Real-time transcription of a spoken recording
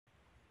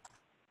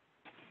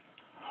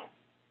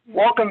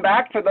Welcome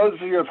back. For those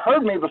of you who have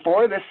heard me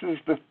before, this is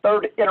the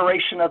third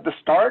iteration of the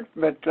START,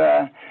 but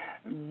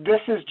this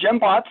is Jim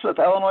Potts with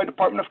Illinois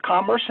Department of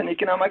Commerce and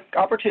Economic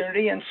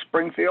Opportunity in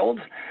Springfield.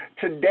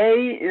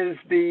 Today is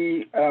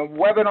the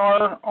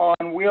webinar on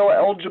WIOA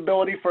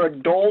eligibility for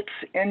adults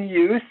and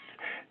youth.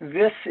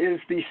 This is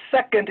the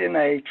second in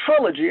a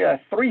trilogy, a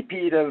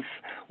three-peat of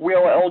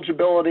WIOA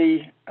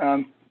eligibility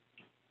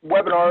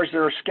webinars that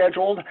are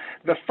scheduled.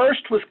 The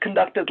first was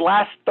conducted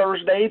last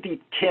Thursday, the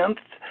 10th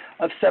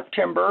of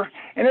September,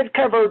 and it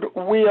covered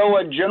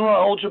WIOA general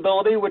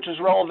eligibility, which is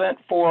relevant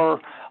for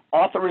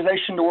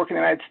authorization to work in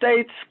the United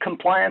States,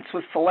 compliance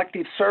with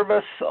selective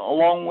service,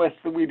 along with,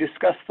 we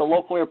discussed the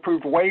locally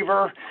approved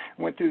waiver,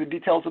 went through the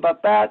details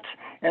about that,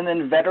 and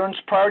then veterans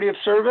priority of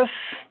service.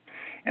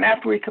 And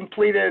after we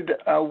completed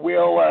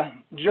WIOA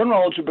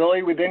general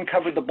eligibility, we then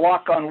covered the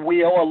block on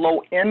WIOA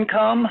low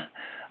income.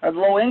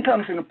 Low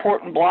income is an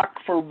important block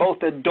for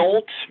both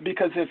adults,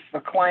 because if a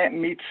client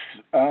meets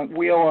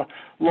WIOA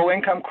low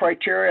income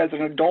criteria as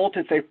an adult,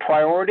 it's a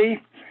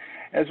priority,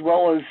 as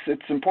well as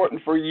it's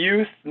important for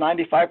youth.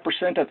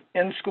 95% of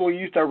in-school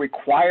youth are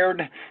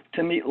required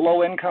to meet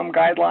low income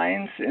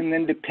guidelines, and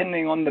then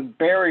depending on the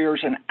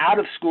barriers, an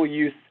out-of-school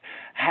youth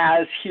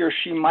he or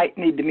she might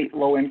need to meet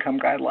low-income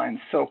guidelines.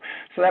 So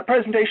that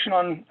presentation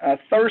on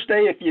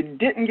Thursday, if you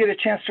didn't get a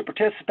chance to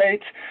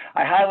participate,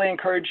 I highly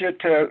encourage you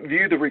to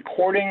view the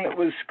recording that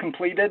was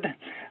completed,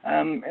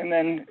 and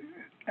then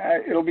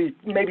it'll be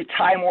maybe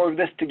tie more of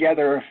this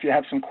together if you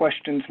have some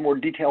questions, more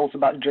details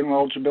about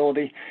general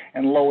eligibility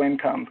and low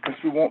income, because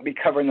we won't be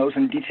covering those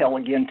in detail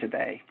again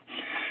today.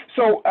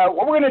 So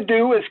what we're going to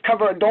do is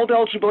cover adult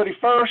eligibility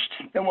first,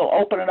 then we'll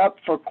open it up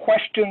for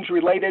questions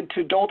related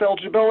to adult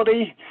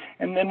eligibility,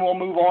 and then we'll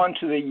move on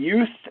to the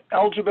youth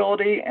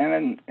eligibility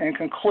and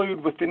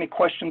conclude with any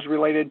questions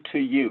related to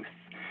youth.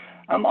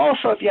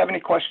 Also, if you have any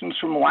questions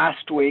from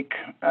last week,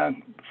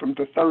 from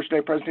the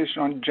Thursday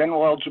presentation on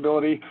general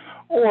eligibility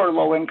or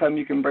low income,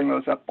 you can bring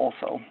those up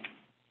also.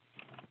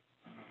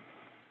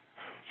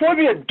 For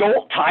the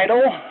adult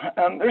title,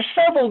 there's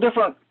several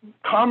different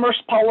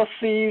commerce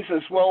policies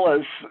as well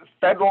as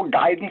federal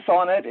guidance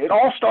on it. It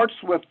all starts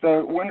with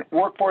the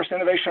Workforce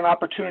Innovation and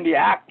Opportunity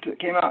Act that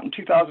came out in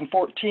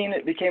 2014.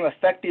 It became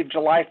effective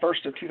July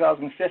 1st of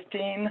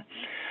 2015.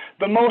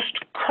 The most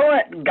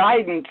current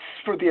guidance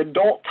for the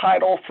adult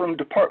title from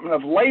Department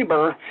of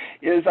Labor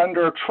is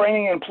under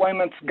Training and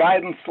Employment's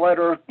Guidance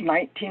Letter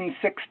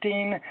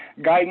 1916,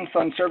 Guidance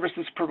on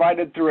Services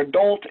Provided Through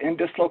Adult and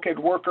Dislocated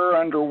Worker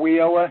under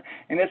WIOA,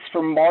 and it's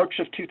from March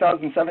of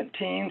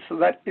 2017, so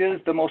that is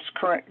the most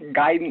current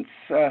guidance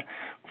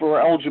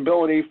for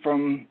eligibility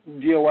from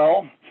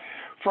DOL.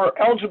 For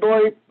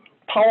eligibility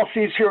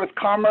policies here with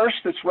Commerce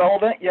that's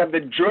relevant, you have the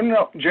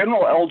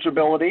general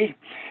eligibility,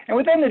 and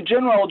within the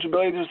general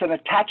eligibility there's an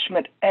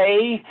attachment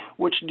A,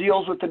 which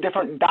deals with the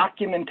different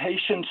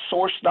documentation,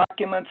 source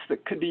documents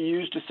that could be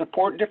used to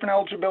support different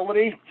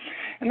eligibility.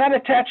 And that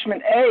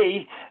attachment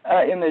A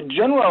in the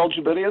general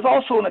eligibility is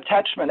also an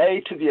attachment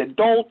A to the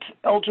adult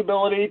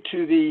eligibility,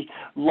 to the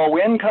low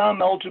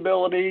income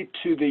eligibility,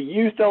 to the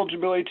youth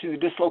eligibility, to the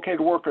dislocated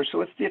worker.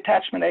 So it's the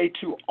attachment A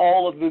to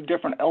all of the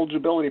different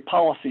eligibility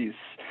policies.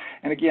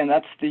 And again,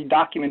 that's the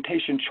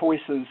documentation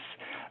choices,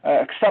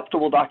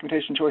 acceptable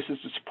documentation choices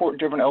to support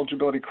different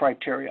eligibility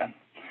criteria.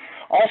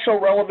 Also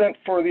relevant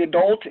for the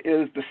adult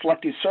is the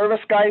selective service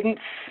guidance,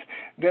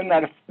 then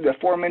the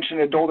aforementioned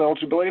adult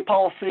eligibility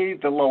policy,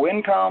 the low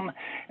income,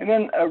 and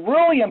then a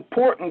really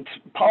important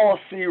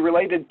policy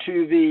related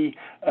to the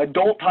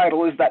adult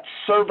title is that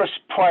service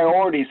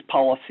priorities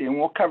policy, and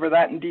we'll cover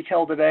that in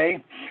detail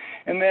today.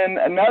 And then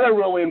another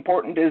really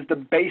important is the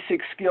basic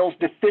skills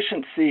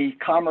deficiency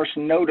commerce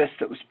notice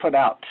that was put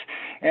out.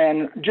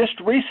 And just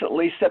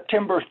recently,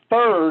 September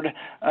 3rd,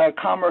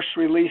 Commerce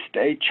released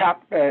a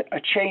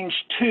change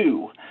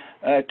 2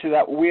 to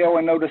that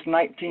WIOA notice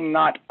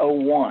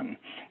 19.01.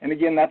 And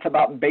again, that's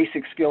about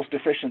basic skills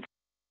deficiency.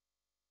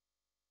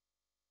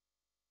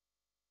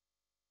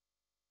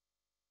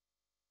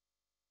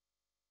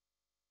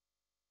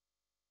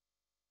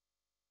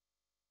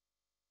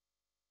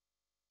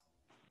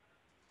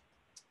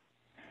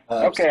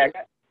 Okay,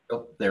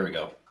 oh, there we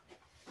go.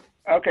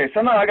 Okay,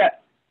 somehow I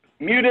got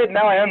muted.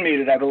 Now I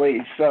unmuted, I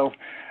believe. So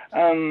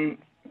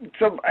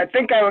I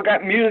think I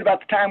got muted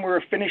about the time we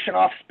were finishing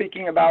off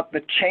speaking about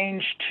the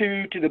change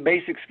 2 to the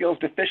basic skills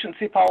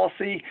deficiency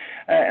policy,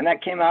 and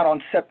that came out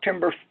on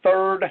September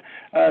 3rd,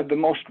 the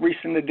most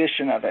recent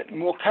edition of it.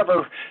 And we'll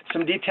cover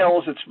some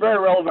details. It's very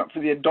relevant for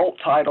the adult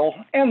title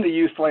and the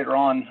youth later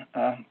on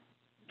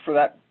for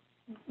that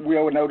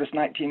WIOA notice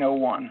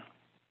 1901.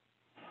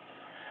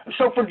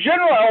 So for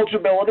general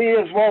eligibility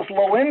as well as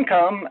low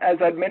income, as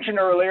I'd mentioned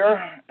earlier,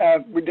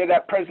 we did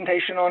that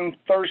presentation on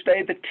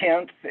Thursday the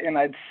 10th, and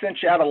I'd sent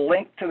you out a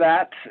link to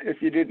that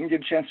if you didn't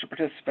get a chance to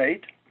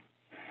participate.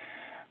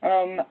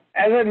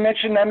 As I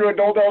mentioned, under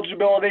adult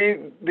eligibility,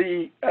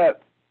 the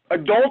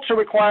adults are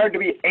required to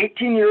be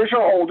 18 years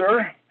or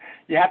older.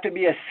 You have to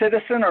be a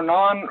citizen or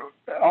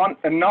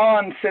a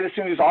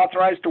non-citizen who's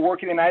authorized to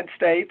work in the United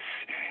States.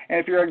 And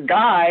if you're a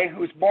guy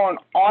who's born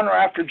on or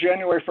after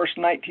January 1st,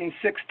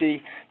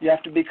 1960, you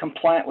have to be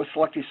compliant with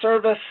selective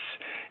service.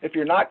 If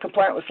you're not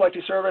compliant with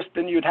selective service,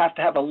 then you'd have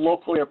to have a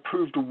locally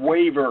approved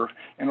waiver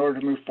in order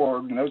to move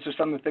forward. And those are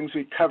some of the things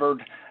we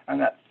covered on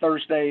that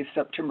Thursday,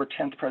 September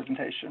 10th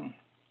presentation.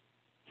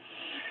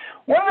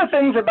 One of the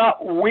things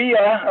about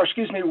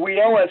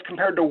WIOA as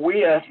compared to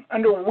WIA,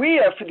 under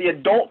WIA for the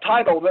adult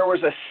title, there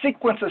was a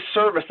sequence of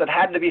service that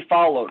had to be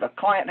followed. A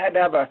client had to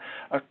have a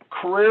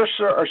core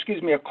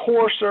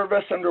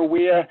service under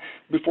WIA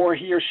before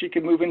he or she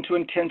could move into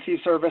intensive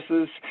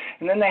services,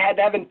 and then they had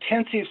to have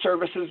intensive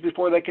services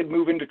before they could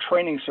move into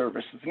training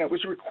services, and it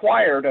was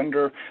required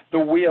under the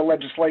WIA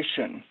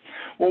legislation.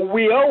 Well,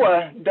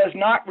 WIOA does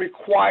not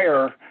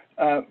require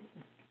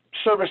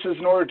services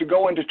in order to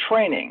go into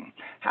training.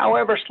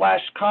 However,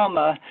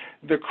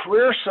 the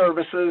career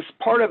services,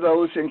 part of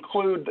those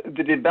include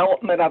the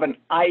development of an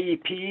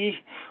IEP,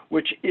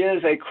 which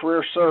is a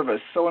career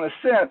service. So in a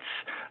sense,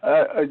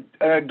 an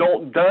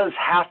adult does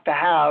have to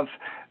have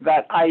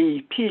that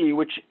IEP,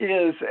 which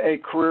is a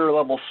career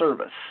level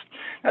service.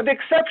 Now, the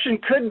exception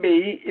could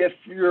be if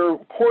you're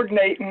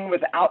coordinating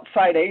with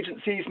outside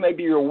agencies,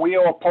 maybe your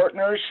WIOA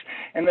partners,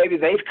 and maybe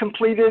they've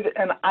completed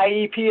an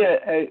IEP,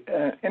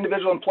 an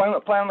individual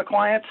employment plan on the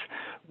clients.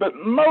 But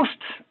most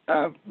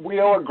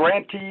WIOA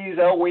grantees,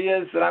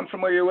 LWIAs that I'm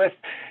familiar with,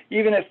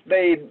 even if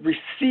they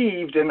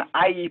received an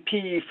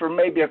IEP for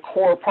maybe a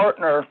core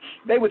partner,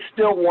 they would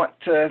still want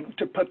to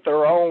put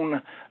their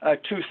own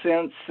 2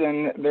 cents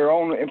and their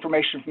own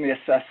information from the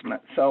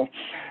assessment. So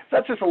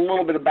that's just a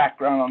little bit of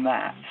background on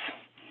that.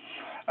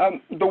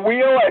 The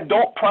WIOA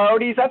adult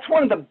priorities, that's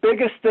one of the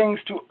biggest things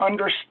to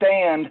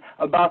understand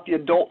about the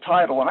adult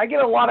title. And I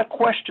get a lot of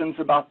questions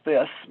about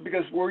this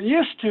because we're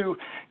used to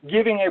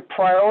giving a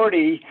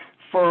priority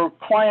for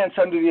clients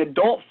under the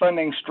adult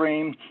funding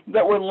stream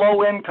that were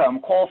low income,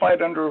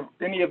 qualified under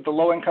any of the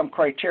low income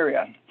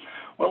criteria.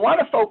 What a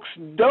lot of folks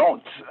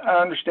don't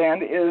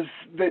understand is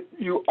that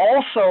you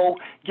also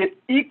get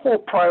equal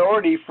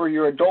priority for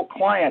your adult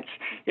clients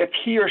if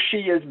he or she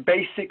is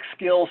basic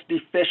skills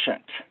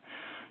deficient.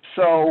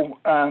 So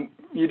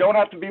you don't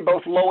have to be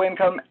both low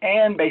income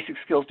and basic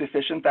skills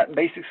deficient. That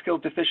basic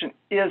skills deficient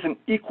is an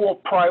equal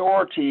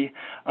priority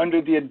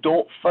under the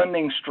adult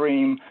funding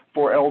stream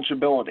for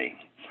eligibility.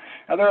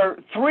 Now, there are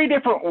 3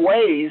 different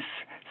ways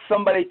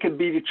somebody could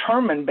be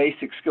determined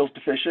basic skills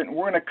deficient.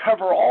 We're going to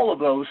cover all of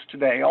those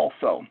today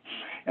also.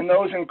 And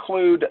those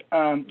include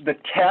the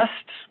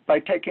test by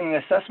taking an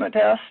assessment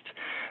test.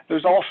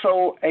 There's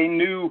also a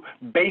new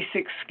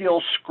basic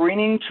skills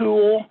screening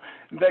tool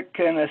that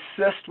can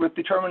assist with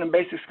determining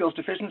basic skills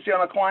deficiency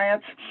on a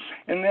client.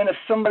 And then if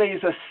somebody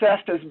is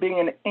assessed as being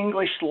an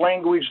English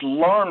language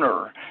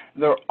learner,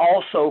 they're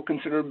also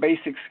considered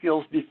basic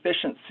skills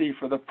deficiency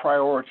for the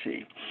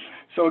priority.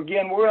 So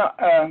again, we're going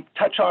to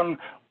touch on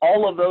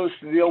all of those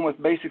to deal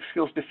with basic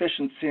skills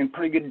deficiency in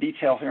pretty good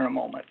detail here in a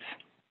moment.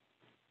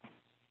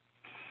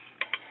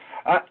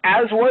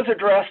 As was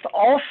addressed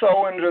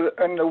also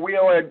in the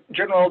WIOA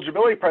General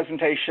Eligibility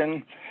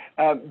presentation,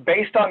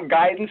 based on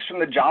guidance from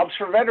the Jobs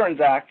for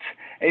Veterans Act,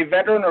 a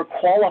veteran or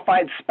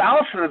qualified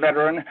spouse of the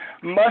veteran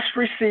must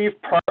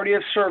receive priority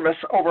of service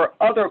over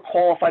other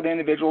qualified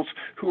individuals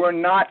who are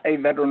not a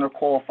veteran or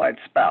qualified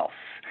spouse.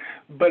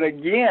 But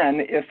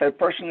again, if a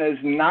person is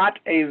not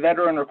a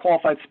veteran or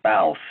qualified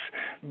spouse,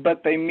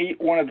 but they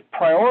meet one of the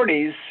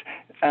priorities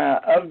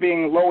of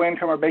being low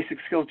income or basic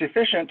skills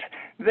deficient,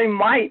 they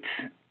would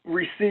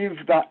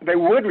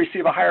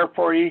receive a higher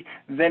priority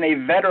than a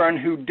veteran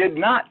who did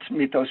not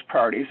meet those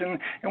priorities. And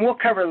we'll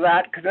cover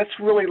that because that's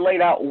really laid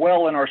out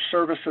well in our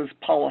services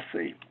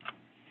policy.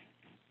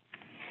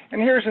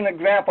 And here's an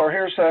example, or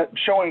here's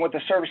showing what the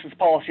services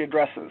policy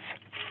addresses.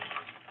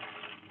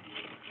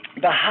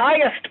 The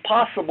highest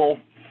possible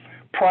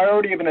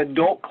priority of an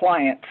adult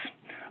client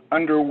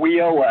under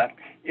WIOA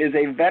is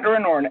a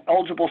veteran or an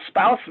eligible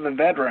spouse of a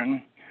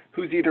veteran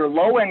who's either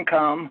low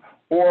income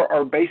or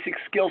are basic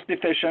skills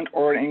deficient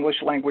or an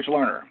English language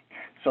learner.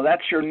 So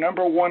that's your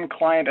number 1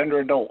 client under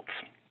adults.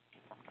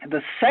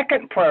 The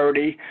second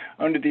priority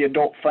under the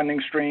adult funding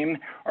stream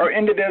are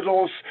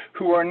individuals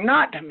who are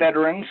not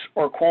veterans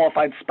or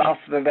qualified spouse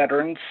of the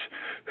veterans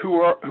who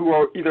are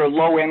either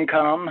low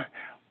income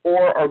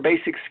or are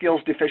basic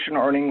skills deficient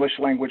or an English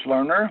language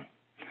learner.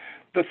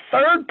 The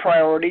third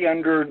priority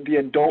under the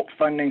adult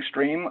funding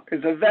stream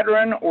is a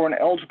veteran or an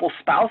eligible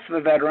spouse of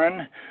a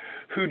veteran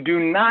who do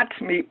not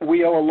meet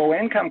WIOA low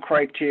income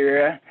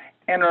criteria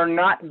and are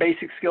not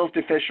basic skills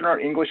deficient or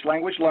English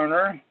language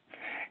learner.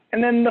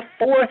 And then the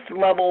 4th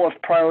level of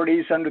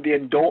priorities under the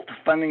adult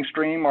funding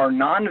stream are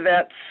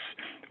non-vets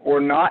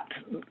or not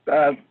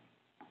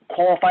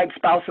qualified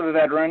spouse of a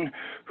veteran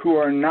who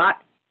are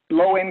not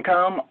low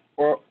income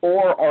or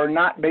are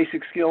not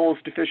basic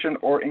skills deficient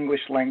or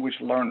English language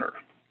learner.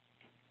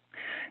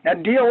 Now,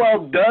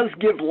 DOL does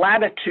give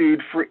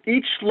latitude for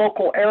each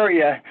local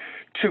area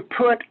to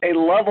put a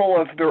level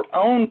of their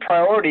own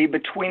priority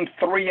between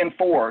 3 and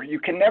 4. You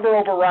can never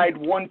override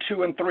 1,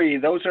 2, and 3.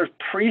 Those are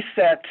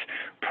preset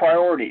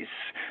priorities.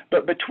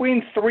 But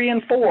between 3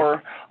 and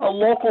 4, a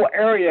local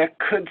area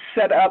could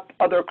set up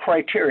other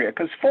criteria,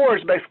 because 4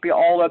 is basically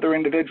all other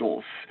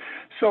individuals.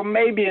 So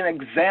maybe an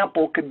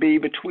example could be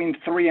between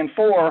 3 and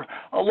 4,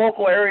 a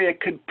local area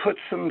could put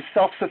some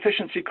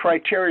self-sufficiency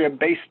criteria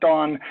based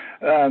on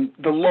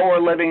the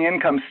lower living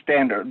income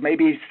standard,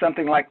 maybe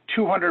something like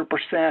 200%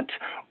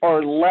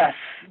 or less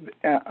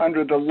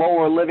under the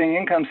lower living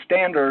income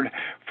standard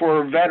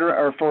for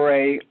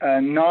a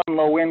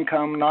non-low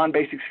income,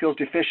 non-basic skills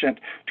deficient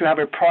to have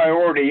a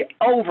priority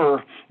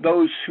over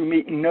those who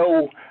meet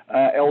no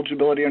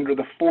eligibility under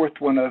the fourth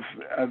one of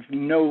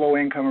no low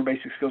income or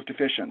basic skills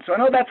deficient. So I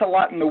know that's a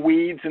lot in the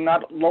weeds, and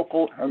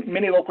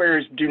many local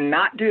areas do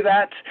not do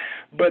that,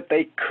 but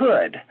they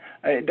could.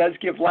 It does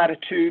give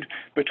latitude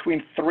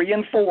between 3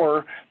 and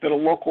 4 that a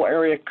local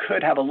area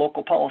could have a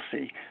local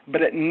policy,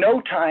 but at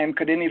no time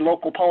could any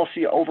local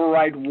policy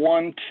override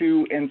 1,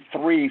 2, and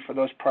 3 for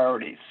those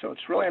priorities. So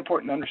it's really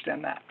important to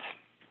understand that.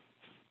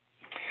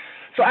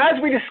 So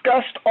as we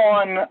discussed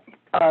on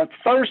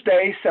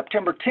Thursday,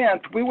 September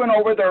 10th, we went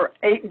over there are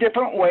 8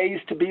 different ways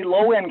to be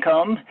low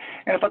income,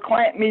 and if a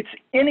client meets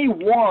any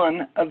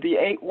one of the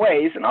 8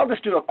 ways, and I'll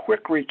just do a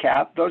quick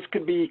recap, those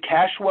could be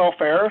cash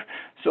welfare,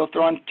 so if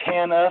they're on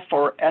TANF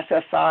or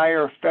SSI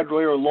or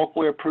federally or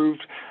locally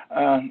approved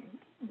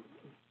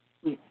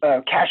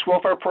cash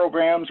welfare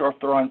programs, or if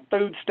they're on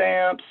food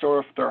stamps,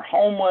 or if they're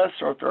homeless,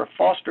 or if they're a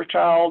foster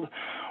child,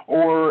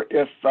 or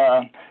if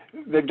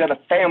they've done a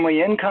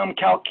family income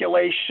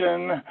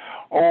calculation,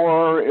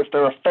 or if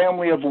they're a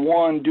family of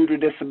 1 due to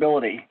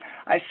disability.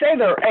 I say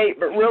there are 8,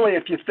 but really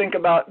if you think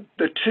about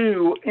the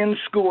 2,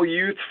 in-school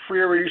youth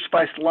free or reduced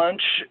price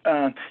lunch,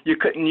 you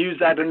couldn't use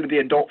that under the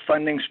adult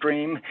funding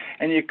stream,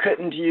 and you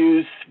couldn't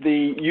use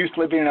the youth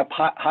living in a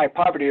high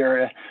poverty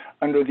area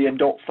under the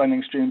adult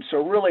funding stream.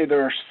 So really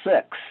there are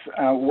 6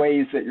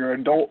 ways that your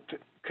adult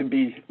could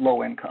be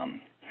low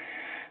income.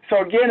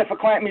 So again, if a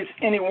client meets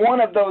any one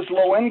of those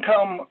low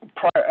income,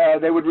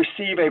 they would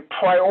receive a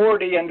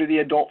priority under the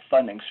adult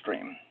funding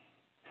stream.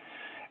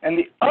 And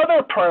the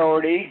other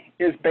priority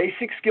is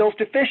basic skills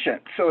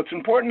deficient. So it's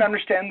important to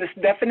understand this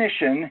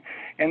definition,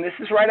 and this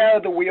is right out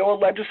of the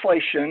WIOA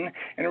legislation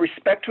in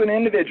respect to an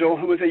individual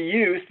who is a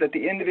youth that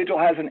the individual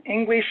has an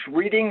English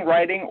reading,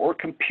 writing, or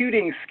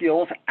computing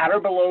skills at or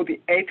below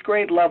the 8th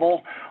grade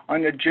level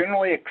on a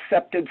generally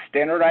accepted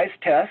standardized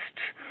test,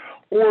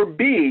 or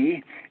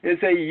B, is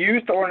a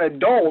youth or an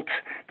adult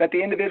that the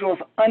individual is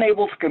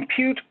unable to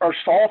compute or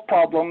solve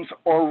problems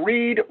or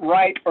read,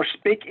 write, or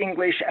speak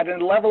English at a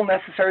level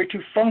necessary to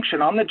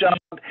function on the job,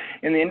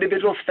 in the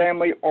individual's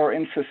family, or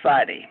in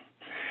society.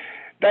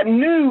 The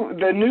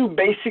new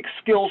basic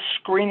skills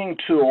screening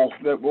tool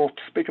that we'll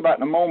speak about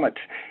in a moment,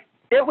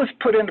 it was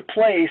put into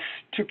place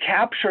to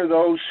capture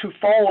those who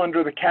fall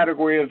under the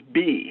category of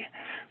B.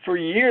 For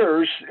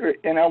years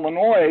in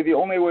Illinois, the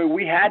only way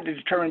we had to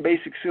determine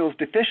basic skills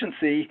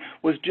deficiency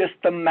was just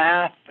the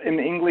math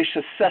and English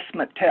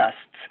assessment tests.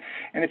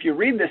 And if you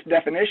read this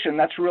definition,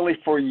 that's really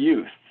for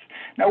youth.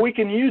 Now, we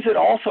can use it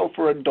also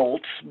for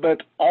adults,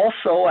 but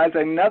also as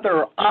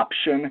another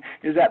option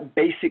is that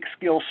basic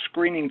skills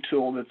screening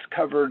tool that's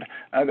covered,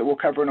 that we'll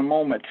cover in a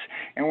moment.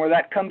 And where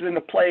that comes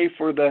into play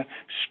for the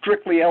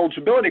strictly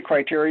eligibility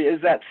criteria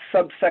is that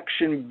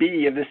subsection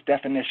B of this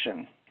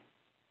definition.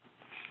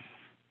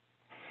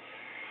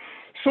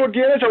 So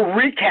again, as a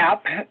recap,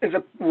 is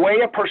a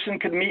way a person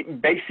could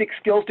meet basic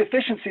skills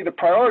deficiency, the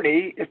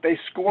priority, if they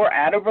score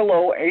at or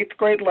below 8th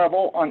grade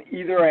level on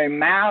either a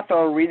math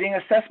or a reading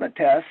assessment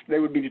test, they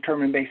would be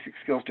determined basic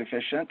skills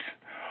deficient.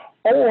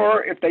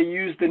 Or if they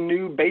use the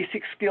new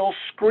basic skills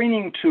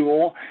screening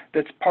tool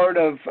that's part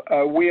of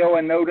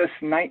WIOA Notice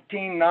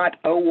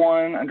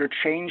 19.01 under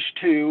Change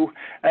 2.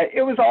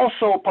 It was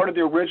also part of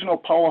the original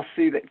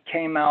policy that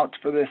came out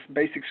for this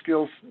basic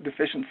skills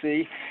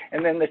deficiency,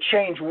 and then the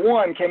Change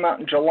 1 came out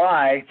in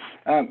July.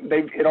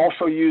 It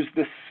also used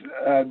this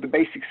the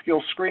basic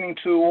skills screening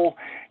tool,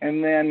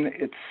 and then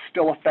it's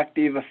still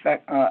effective,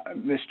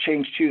 this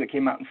Change 2 that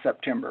came out in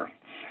September.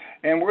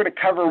 And we're going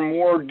to cover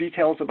more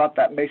details about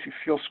that basic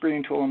skills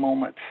screening tool in a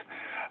moment.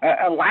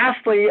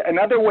 Lastly,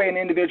 another way an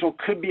individual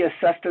could be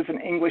assessed as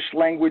an English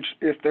language,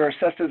 if they're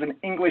assessed as an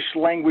English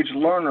language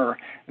learner,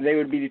 they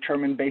would be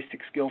determined basic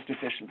skills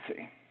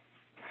deficiency.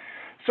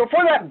 So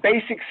for that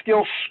basic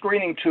skills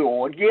screening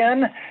tool,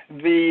 again,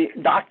 the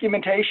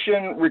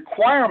documentation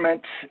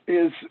requirement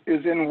is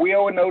in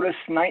WIOA Notice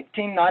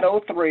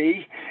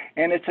 19.03,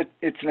 and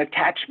it's an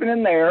attachment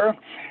in there.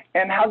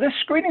 And how this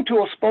screening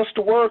tool is supposed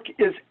to work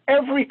is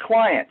every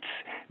client,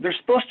 they're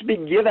supposed to be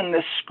given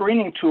this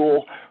screening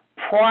tool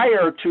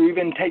prior to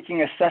even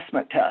taking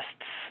assessment tests.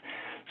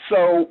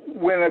 So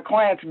when a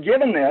client's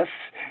given this,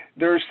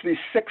 there's these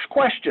 6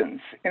 questions,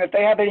 and if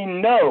they have a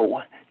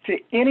no to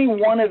any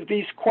one of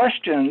these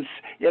questions,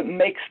 it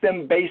makes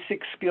them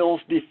basic skills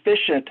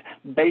deficient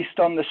based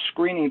on the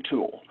screening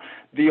tool.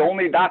 The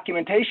only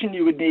documentation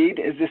you would need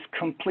is this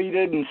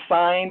completed and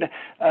signed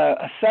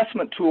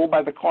assessment tool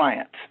by the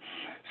client.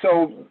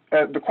 So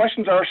the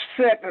questions are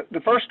 6.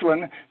 The first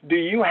one, do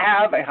you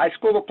have a high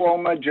school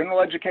diploma,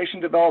 general education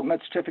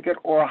development certificate,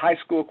 or a high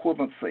school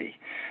equivalency?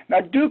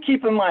 Now do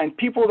keep in mind,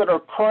 people that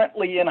are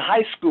currently in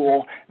high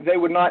school, they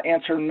would not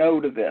answer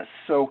no to this.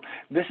 So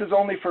this is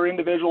only for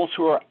individuals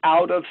who are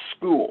out of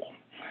school.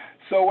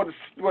 So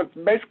what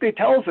it basically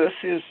tells us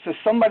is if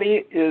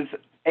somebody is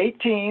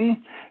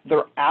 18,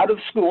 they're out of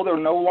school, they're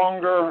no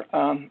longer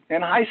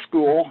in high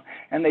school,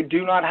 and they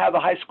do not have a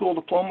high school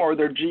diploma or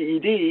their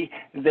GED,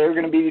 they're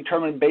going to be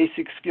determined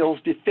basic skills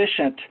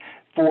deficient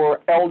for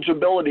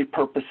eligibility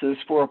purposes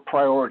for a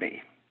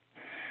priority.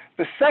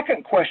 The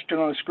second question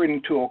on the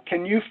screening tool,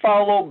 can you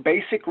follow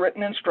basic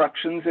written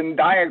instructions and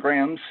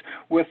diagrams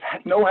with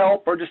no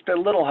help or just a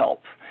little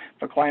help?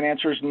 If a client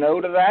answers no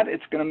to that,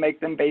 it's going to make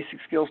them basic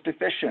skills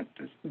deficient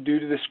due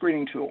to the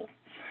screening tool.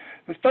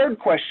 The third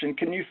question,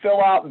 can you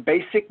fill out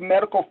basic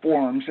medical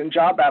forms and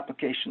job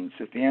applications?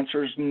 If the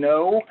answer is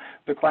no,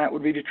 the client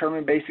would be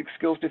determined basic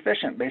skills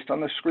deficient based on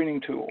the screening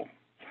tool.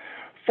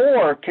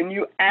 4, can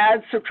you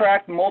add,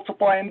 subtract,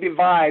 multiply, and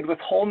divide with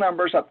whole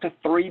numbers up to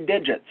 3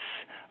 digits?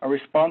 A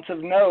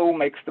responsive no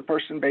makes the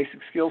person basic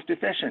skills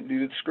deficient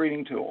due to the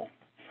screening tool.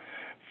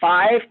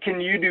 5,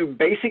 can you do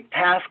basic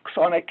tasks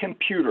on a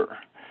computer?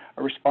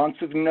 A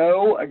responsive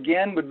no,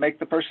 again, would make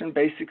the person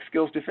basic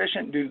skills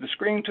deficient due to the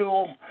screening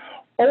tool.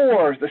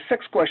 Or the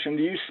 6th question,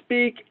 do you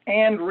speak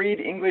and read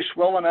English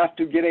well enough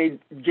to get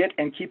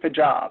and keep a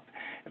job?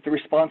 If the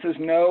response is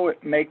no, it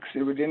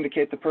would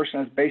indicate the person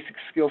has basic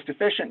skills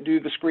deficient due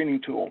to the screening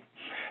tool.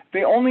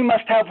 They only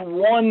must have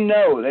 1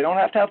 no. They don't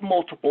have to have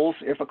multiples.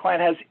 If a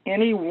client has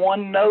any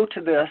 1 no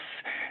to this,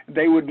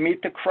 they would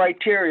meet the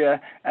criteria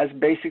as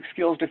basic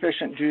skills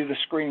deficient due to the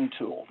screening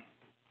tool.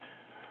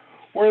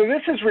 Where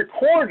this is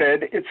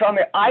recorded, it's on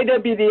the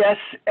IWDS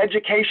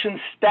education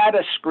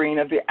status screen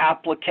of the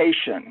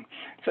application.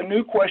 It's a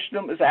new question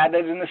that was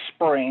added in the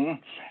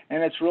spring,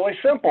 and it's really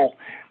simple.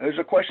 There's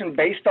a question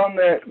based on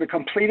the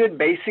completed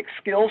basic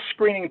skills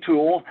screening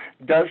tool.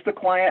 Does the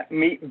client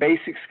meet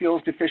basic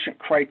skills deficient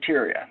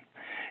criteria?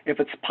 If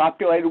it's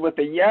populated with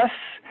a yes,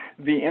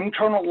 the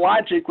internal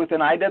logic within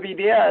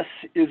IWDS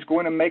is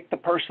going to make the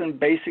person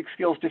basic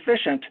skills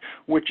deficient,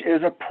 which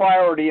is a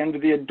priority under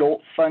the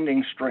adult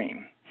funding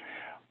stream.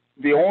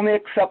 The only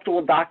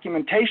acceptable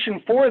documentation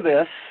for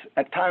this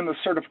at time of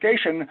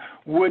certification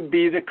would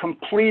be the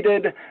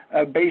completed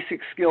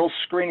basic skills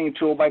screening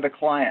tool by the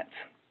client.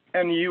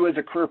 And you as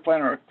a career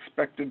planner are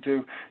expected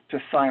to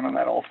sign on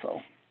that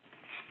also.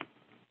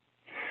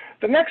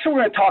 The next one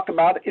we're going to talk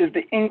about is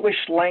the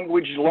English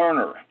language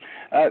learner.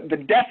 The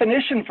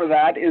definition for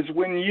that is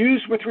when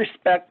used with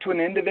respect to an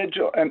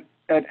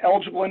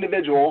eligible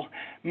individual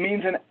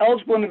means an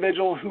eligible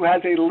individual who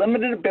has a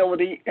limited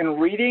ability in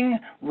reading,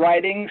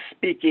 writing,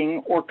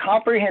 speaking, or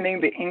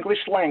comprehending the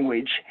English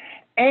language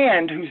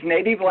and whose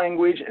native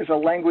language is a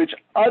language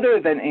other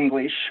than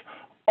English,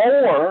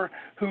 or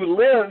who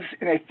lives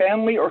in a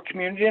family or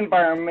community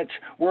environment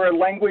where a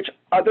language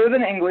other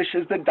than English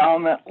is the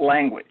dominant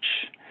language.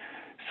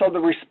 So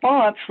the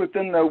response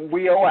within the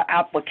WIOA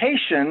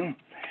application,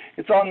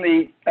 it's on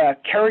the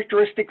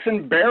characteristics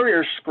and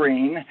barriers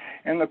screen,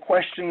 and the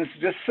question is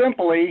just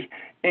simply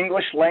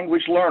English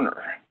language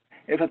learner.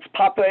 If it's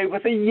populated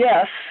with a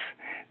yes,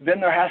 then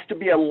there has to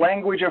be a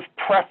language of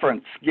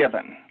preference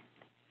given.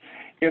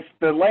 If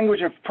the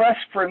language of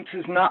preference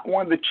is not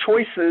one of the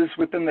choices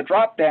within the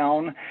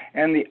drop-down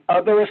and the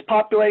other is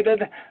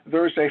populated,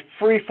 there's a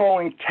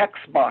free-flowing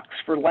text box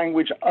for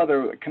language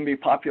other that can be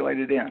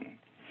populated in.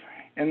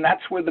 And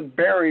that's where the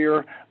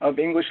barrier of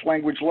English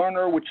language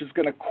learner, which is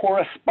going to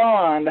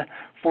correspond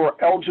for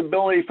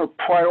eligibility for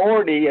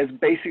priority as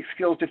basic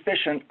skills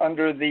deficient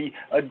under the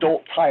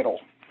adult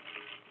title.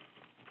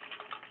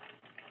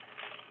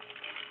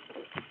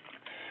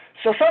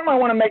 So something I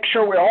want to make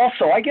sure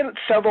I get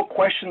several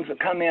questions that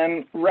come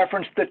in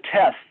reference the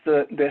tests,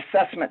 the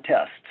assessment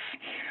tests.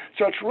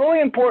 So it's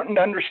really important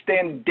to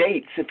understand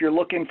dates if you're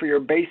looking for your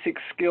basic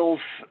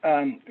skills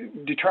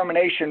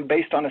determination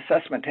based on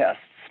assessment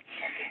tests.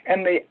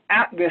 And the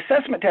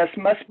assessment test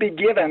must be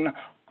given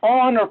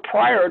on or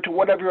prior to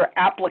whatever your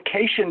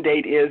application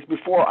date is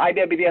before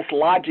IWDS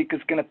logic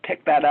is going to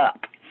pick that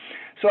up.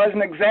 So as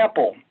an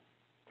example,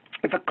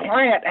 if a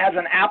client has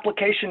an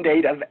application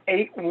date of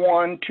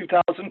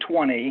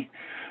 8/1/2020,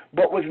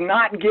 but was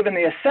not given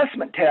the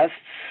assessment tests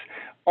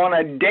on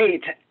a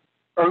date,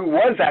 or who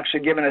was actually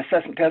given an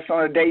assessment test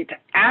on a date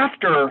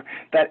after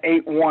that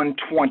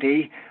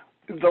 8/1/20,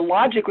 the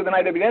logic within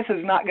IWDS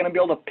is not going to be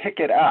able to pick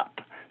it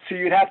up. So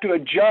you'd have to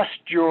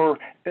adjust your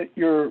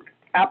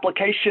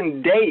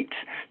application date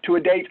to a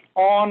date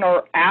on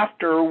or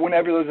after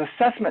whenever there's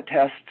assessment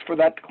tests for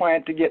that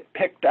client to get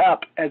picked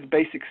up as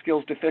basic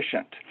skills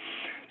deficient.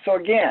 So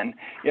again,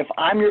 if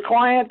I'm your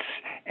client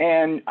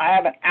and I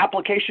have an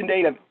application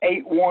date of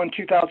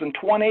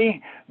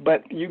 8/1/2020,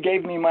 but you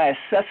gave me my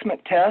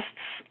assessment tests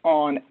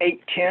on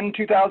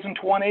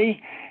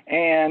 8/10/2020,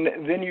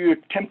 and then you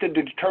attempted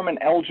to determine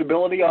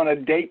eligibility on a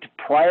date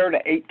prior to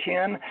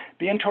 8/10,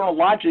 the internal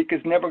logic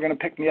is never going to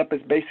pick me up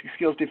as basic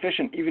skills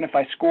deficient, even if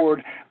I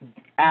scored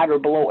at or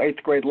below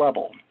 8th grade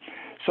level.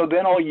 So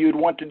then all you'd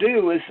want to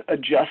do is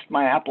adjust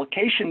my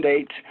application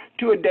date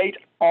to a date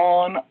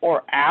on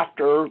or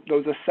after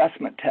those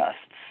assessment tests,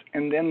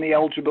 and then the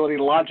eligibility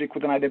logic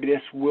within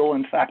IWS will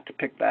in fact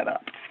pick that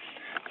up.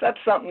 So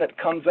that's something that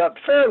comes up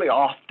fairly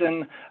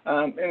often,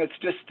 and it's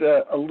just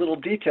a little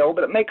detail,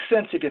 but it makes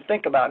sense if you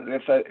think about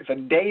it. If a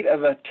date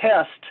of a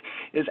test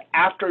is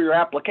after your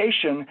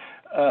application,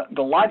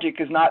 the logic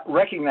is not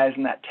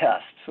recognizing that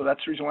test. So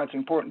that's the reason why it's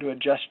important to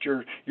adjust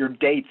your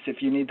dates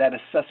if you need that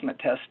assessment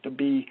test to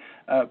be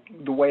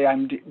the way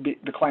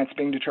the client's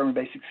being determined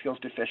basic skills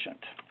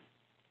deficient.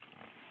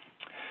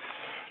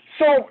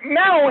 So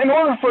now, in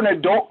order for an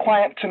adult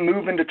client to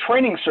move into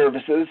training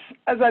services,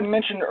 as I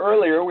mentioned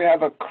earlier, we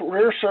have a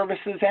career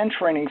services and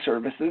training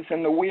services,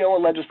 and the WIOA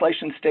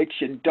legislation states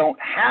you don't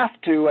have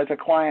to, as a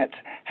client,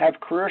 have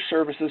career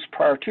services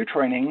prior to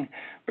training,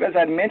 but as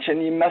I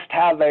mentioned, you must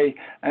have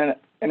an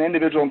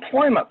individual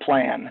employment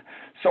plan.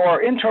 So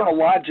our internal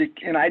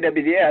logic in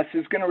IWS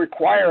is going to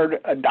require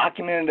a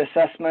documented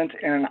assessment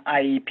and an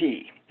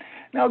IEP.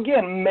 Now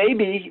again,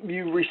 maybe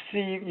you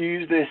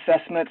use the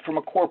assessment from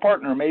a core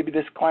partner. Maybe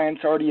this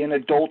client's already in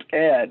adult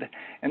ed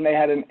and they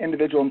had an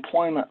individual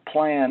employment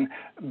plan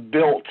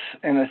built,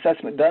 an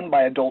assessment done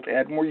by adult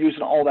ed, and we're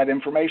using all that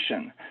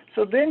information.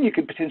 So then you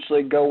could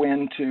potentially go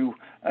into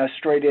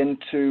straight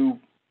into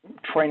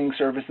training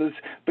services,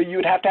 but you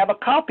would have to have a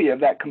copy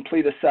of that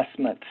complete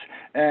assessment,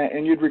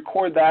 and you'd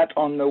record that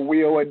on the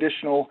WIOA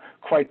additional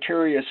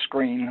criteria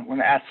screen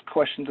when asked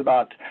questions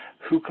about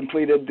who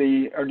completed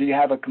or do you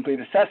have a complete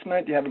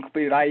assessment, do you have a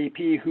completed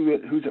IEP,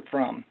 who's it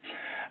from.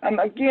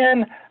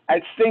 Again,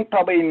 I think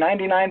probably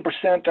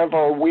 99% of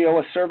our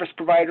WIOA service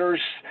providers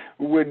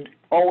would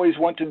always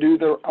want to do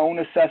their own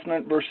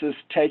assessment versus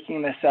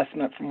taking an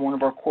assessment from one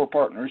of our core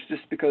partners,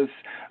 just because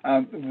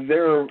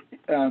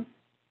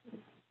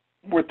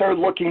what they're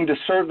looking to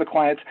serve the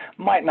clients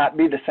might not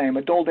be the same.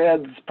 Adult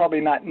ed is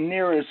probably not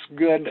near as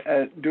good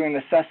at doing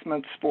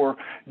assessments for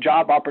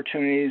job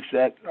opportunities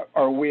that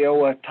our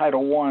WIOA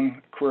Title I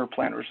career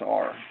planners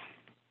are.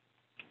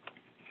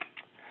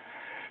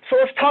 So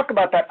let's talk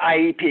about that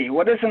IEP.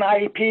 What is an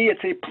IEP?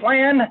 It's a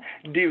plan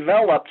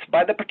developed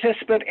by the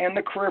participant and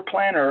the career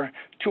planner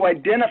to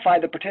identify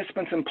the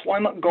participant's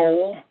employment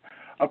goal,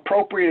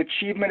 appropriate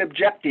achievement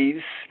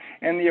objectives,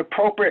 and the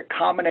appropriate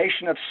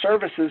combination of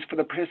services for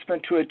the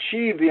participant to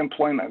achieve the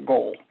employment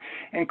goal,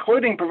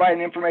 including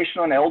providing information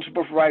on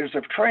eligible providers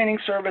of training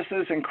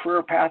services and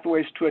career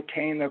pathways to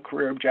attain their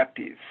career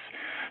objectives.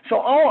 So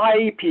all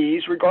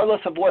IEPs,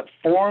 regardless of what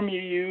form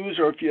you use,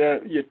 or if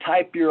you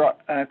type your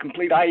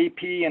complete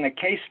IEP in a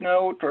case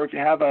note, or if you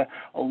have a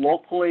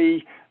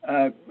local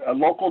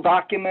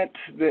document,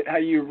 how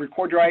you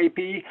record your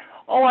IEP,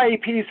 all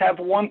IEPs have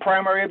one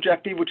primary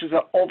objective, which is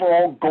an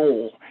overall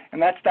goal,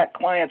 and that's that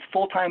client's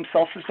full-time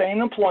self-sustaining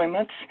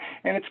employment,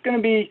 and it's going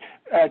to be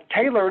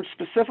tailored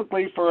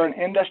specifically for an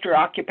industry or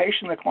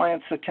occupation the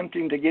client's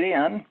attempting to get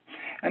in.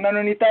 And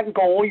underneath that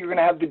goal, you're going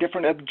to have the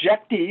different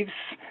objectives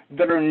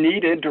that are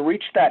needed to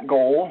reach that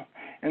goal,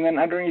 and then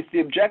underneath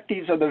the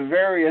objectives are the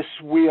various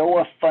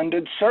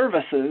WIOA-funded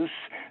services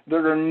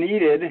that are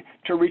needed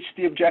to reach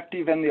the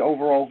objective and the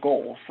overall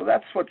goal. So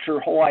that's what your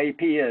whole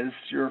IEP is,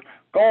 your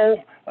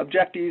goal,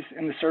 objectives,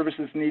 and the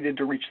services needed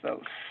to reach those.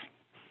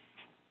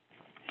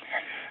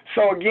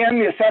 So again,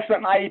 the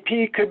assessment and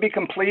IEP could be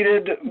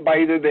completed by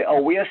either the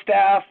WIA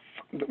staff,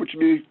 which would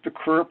be the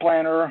career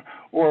planner,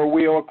 or a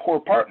WIOA core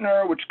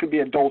partner, which could be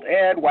adult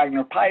ed,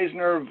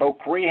 Wagner-Peisner,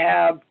 Voc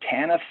Rehab,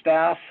 TANF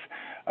staff,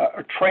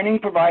 a training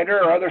provider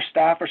or other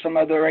staff or some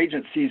other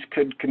agencies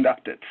could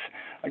conduct it.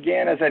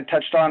 Again, as I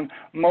touched on,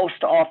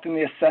 most often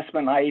the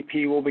assessment and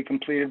IEP will be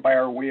completed by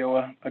our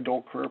WIOA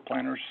adult career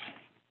planners.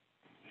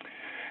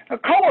 Now,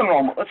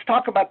 co-enrollment, let's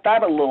talk about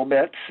that a little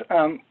bit.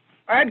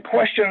 I had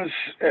questions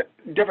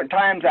at different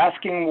times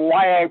asking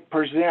why I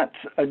present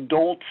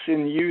adults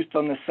and youth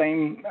on the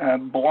same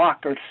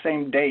block or the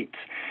same date.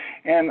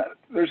 And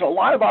there's a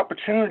lot of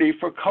opportunity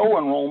for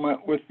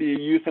co-enrollment with the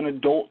youth and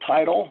adult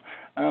title.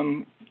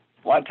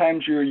 A lot of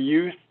times your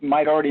youth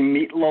might already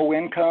meet low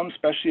income,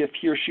 especially if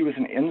he or she was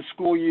an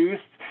in-school youth,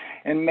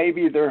 and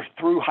maybe they're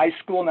through high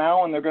school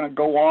now and they're going to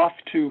go off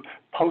to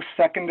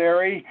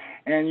post-secondary,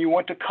 and you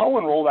want to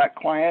co-enroll that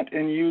client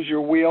and use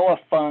your WIOA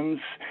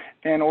funds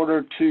in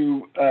order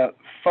to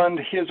fund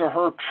his or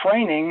her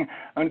training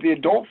under the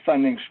adult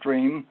funding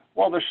stream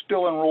while they're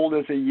still enrolled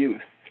as a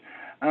youth.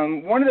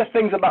 One of the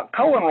things about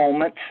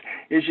co-enrollment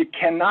is you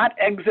cannot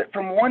exit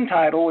from one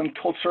title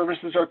until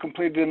services are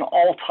completed in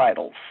all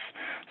titles.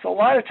 So a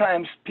lot of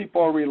times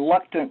people are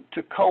reluctant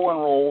to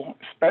co-enroll,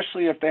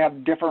 especially if they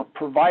have different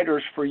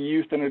providers for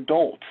youth and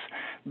adults,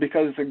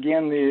 because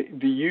again,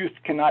 the youth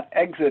cannot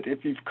exit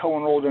if you've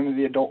co-enrolled into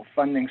the adult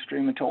funding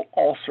stream until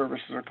all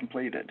services are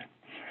completed.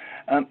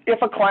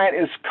 If a client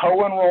is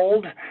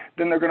co-enrolled,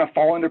 then they're going to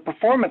fall into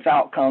performance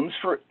outcomes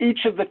for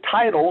each of the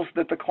titles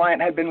that the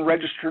client had been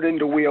registered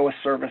into WIOA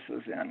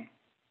services in.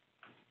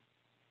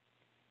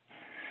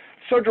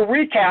 So to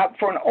recap,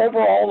 for an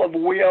overall of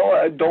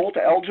WIOA adult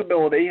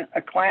eligibility,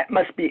 a client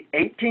must be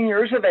 18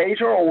 years of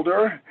age or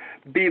older,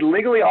 be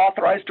legally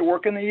authorized to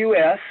work in the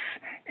U.S.,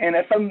 and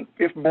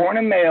if born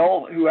a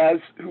male who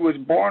was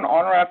born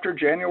on or after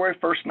January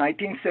 1st,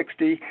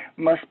 1960,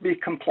 must be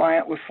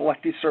compliant with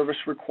selective service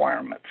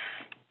requirements.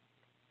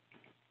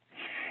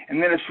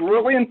 And then it's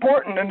really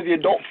important under the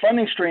adult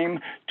funding stream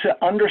to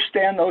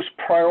understand those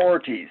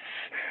priorities.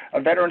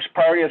 A veteran's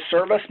priority of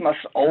service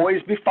must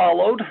always be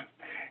followed.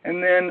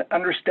 And then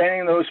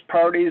understanding those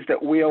priorities that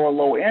WIOA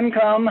low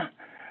income,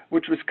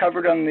 which was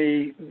covered on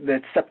the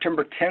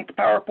September 10th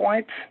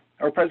PowerPoint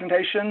or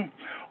presentation,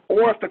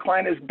 or if the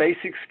client is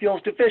basic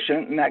skills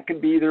deficient, and that could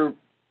be either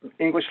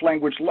English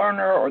language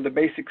learner or the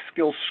basic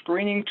skills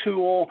screening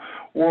tool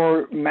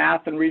or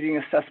math and reading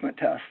assessment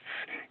tests.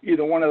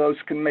 Either one of those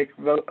can make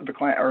the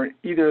client, or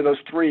either of those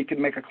three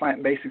can make a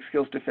client basic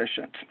skills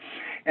deficient.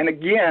 And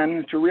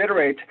again, to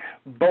reiterate,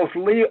 both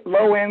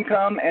low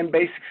income and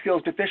basic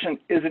skills deficient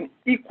is an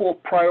equal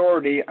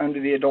priority under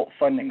the adult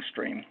funding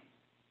stream.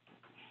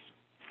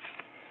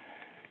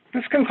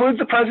 This concludes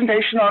the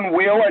presentation on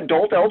WIOA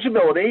adult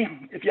eligibility.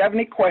 If you have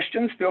any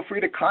questions, feel free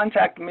to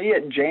contact me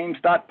at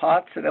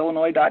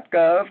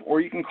james.potts@illinois.gov, or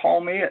you can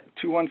call me at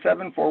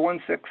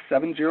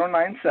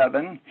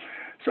 217-416-7097.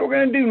 So what we're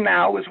going to do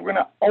now is we're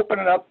going to open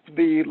it up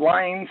the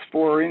lines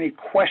for any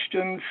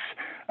questions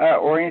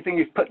or anything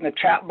you've put in the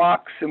chat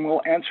box, and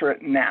we'll answer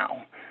it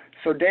now.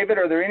 So David,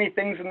 are there any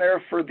things in there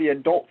for the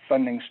adult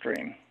funding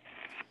stream?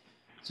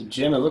 So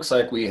Jim, it looks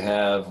like we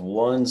have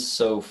one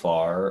so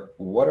far.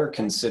 What are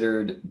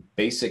considered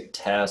basic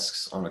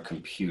tasks on a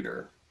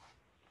computer?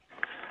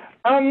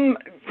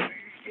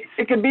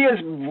 It could be as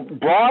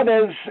broad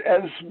as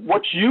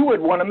what you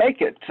would want to make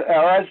it,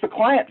 or as the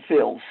client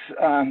feels.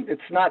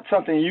 It's not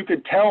something you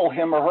could tell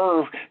him or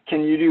her,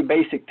 can you do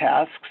basic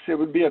tasks? It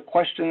would be a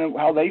question of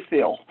how they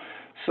feel.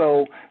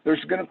 So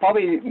there's going to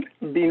probably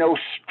be no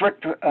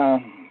strict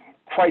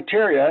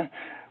criteria,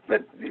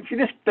 but if you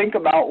just think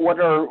about what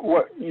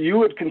you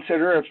would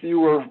consider if you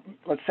were,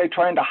 let's say,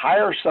 trying to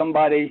hire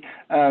somebody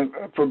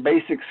for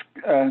basic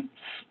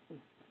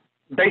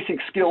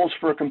skills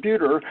for a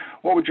computer,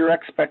 what would your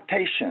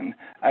expectation?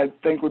 I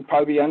think would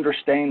probably be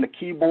understanding the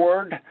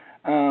keyboard,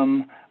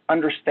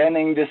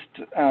 understanding just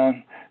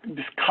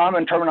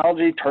common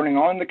terminology, turning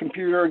on the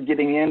computer,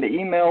 getting into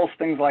emails,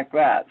 things like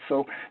that.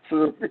 So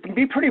it can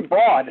be pretty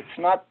broad. It's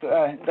not,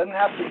 it doesn't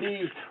have to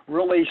be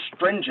really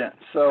stringent.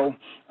 So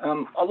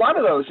a lot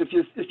of those, if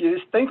you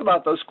just think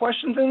about those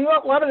questions, and a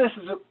lot of this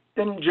is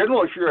in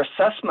general, if your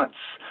assessments,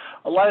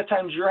 a lot of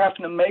times you're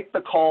having to make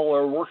the call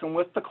or working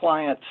with the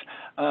client,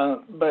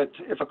 but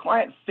if a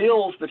client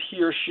feels that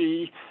he or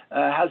she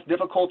has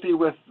difficulty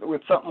with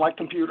something like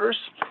computers,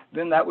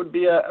 then that would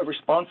be a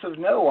responsive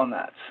no on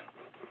that.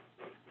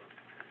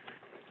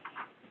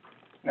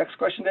 Next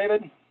question,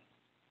 David.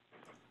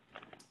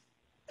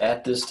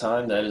 At this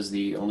time, that is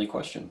the only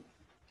question.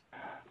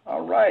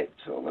 All right,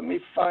 so let me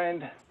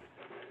find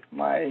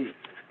my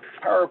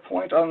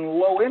PowerPoint on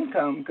low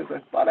income, because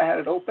I thought I had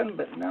it open,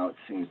 but now it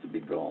seems to be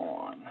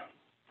gone.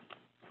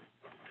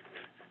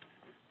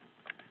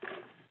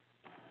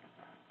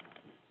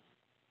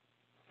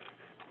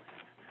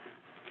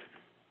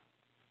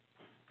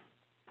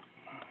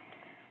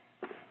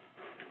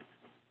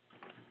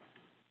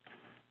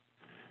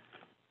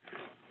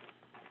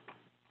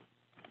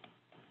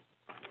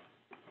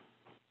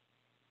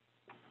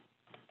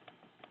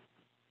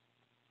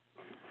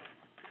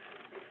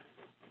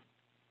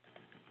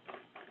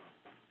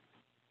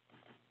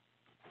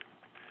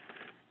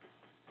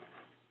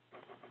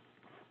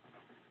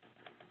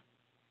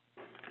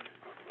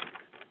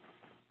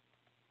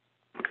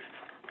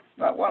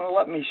 Not want to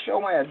let me show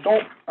my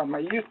adult or my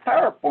youth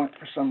PowerPoint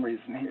for some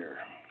reason here.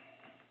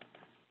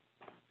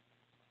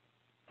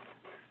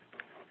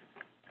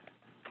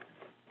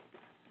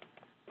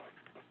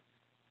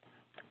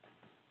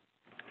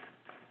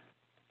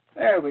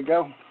 There we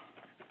go.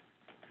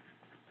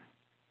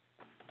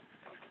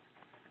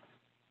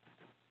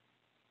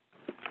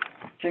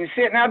 Can you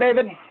see it now,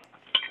 David?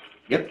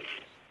 Yep.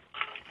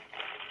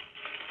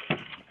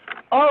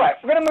 All right,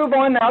 we're going to move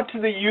on now to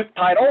the youth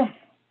title.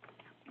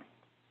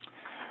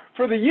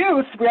 For the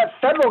youth, we have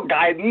federal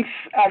guidance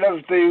out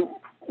of the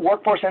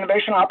Workforce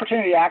Innovation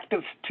Opportunity Act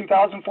of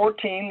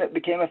 2014 that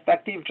became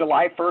effective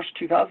July 1st,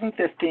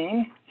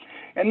 2015.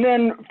 And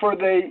then for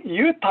the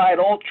youth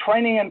title,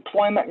 Training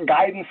Employment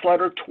Guidance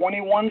Letter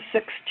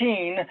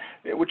 2116,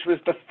 which was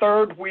the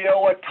third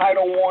WIOA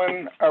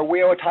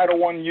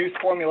Title I Youth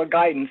Formula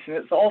Guidance. And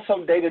it's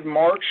also dated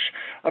March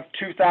of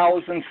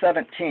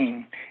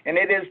 2017. And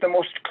it is the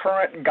most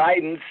current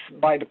guidance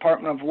by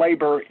Department of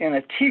Labor in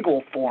a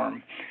TEGL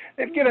form.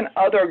 They've given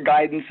other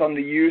guidance on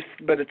the youth,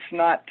 but it's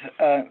not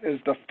as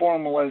the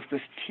formal as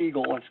this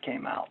TEGL has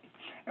came out.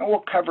 And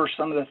we'll cover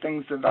some of the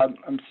things that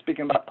I'm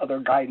speaking about, other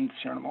guidance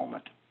here in a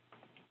moment.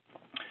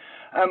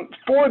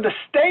 For the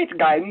state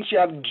guidance, you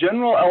have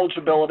general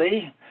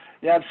eligibility,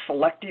 you have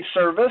selective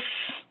service,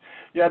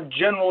 you have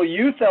general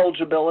youth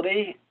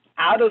eligibility,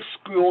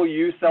 out-of-school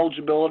youth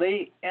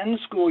eligibility,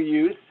 in-school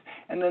youth,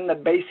 and then the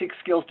basic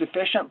skills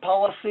deficient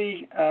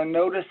policy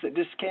notice that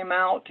just came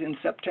out in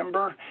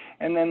September,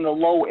 and then the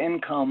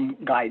low-income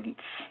guidance.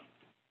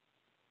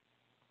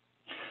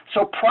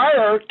 So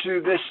prior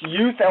to this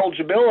youth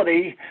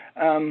eligibility,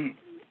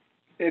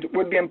 it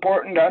would be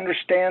important to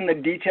understand the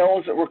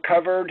details that were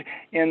covered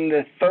in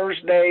the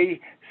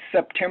Thursday,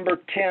 September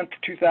 10th,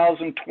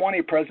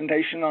 2020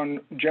 presentation on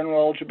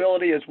general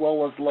eligibility as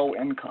well as low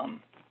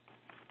income.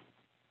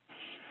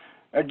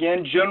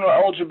 Again, general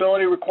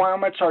eligibility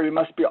requirements are you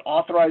must be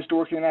authorized to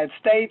work in the United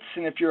States,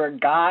 and if you're a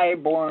guy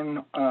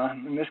born,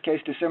 in this case,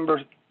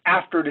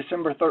 after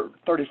December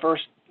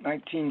 31st,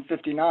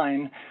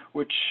 1959,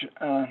 which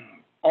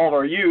all of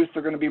our youth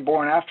are going to be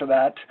born after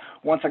that.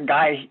 Once a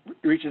guy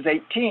reaches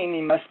 18,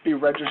 he must be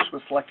registered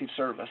with selective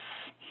service.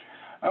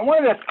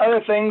 One of the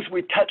other things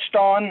we touched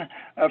on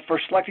for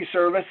selective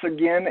service,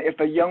 again, if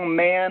a young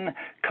man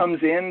comes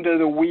into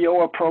the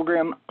WIOA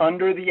program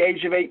under the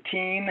age of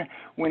 18,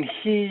 when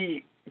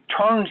he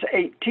turns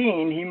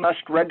 18, he must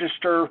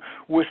register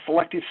with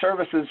selective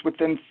services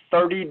within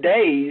 30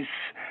 days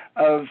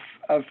of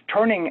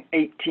turning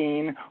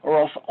 18,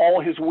 or else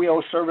all his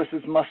WIOA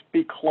services must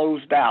be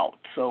closed out.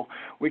 So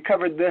we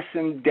covered this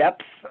in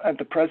depth at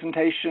the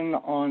presentation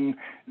on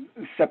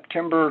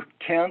September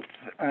 10th,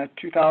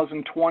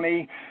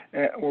 2020,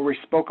 where we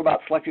spoke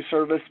about selective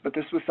service, but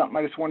this was something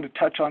I just wanted to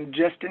touch on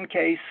just in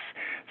case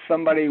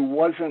somebody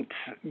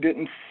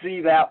didn't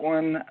see that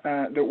one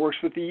that works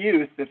with the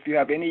youth. If you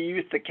have any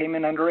youth that came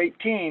in under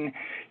 18,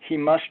 he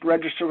must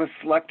register with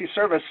selective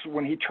service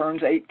when he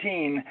turns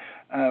 18,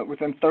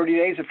 within 30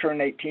 days of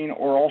turning 18,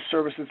 or all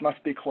services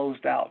must be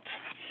closed out.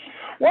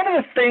 One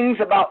of the things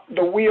about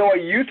the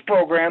WIOA youth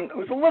program that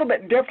was a little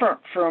bit different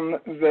from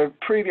the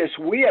previous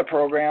WIA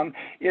program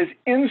is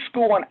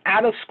in-school and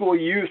out-of-school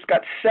youth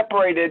got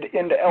separated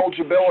into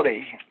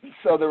eligibility.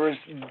 So there was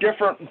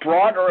different,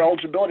 broader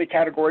eligibility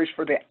categories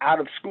for the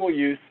out-of-school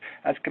youth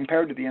as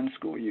compared to the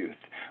in-school youth.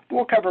 But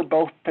we'll cover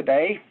both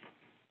today.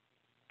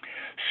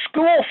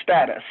 School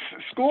status.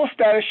 School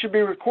status should be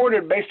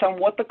recorded based on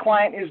what the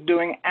client is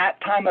doing at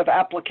time of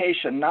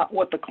application, not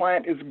what the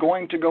client is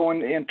going to go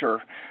and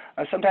enter.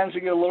 Sometimes we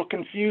get a little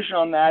confusion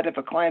on that. If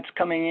a client's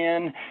coming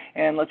in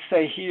and let's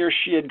say he or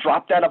she had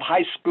dropped out of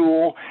high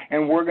school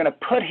and we're going to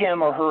put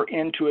him or her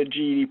into a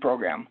GED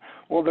program.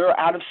 Well, they're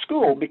out of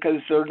school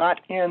because they're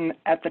not in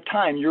at the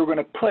time. You're going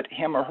to put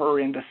him or her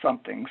into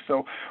something.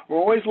 So we're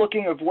always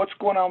looking at what's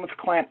going on with the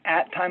client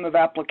at time of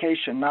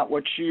application, not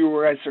what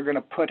you guys are going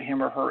to put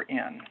him or her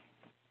in.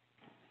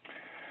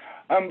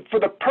 For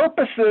the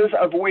purposes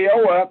of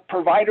WIOA,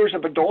 providers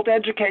of adult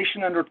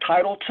education under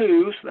Title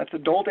II, so that's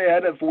adult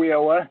ed of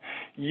WIOA,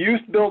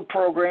 youth build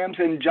programs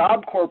and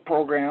Job Corps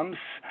programs,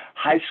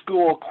 high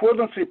school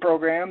equivalency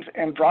programs,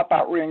 and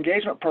dropout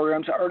reengagement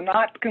programs are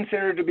not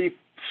considered to be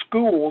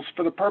schools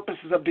for the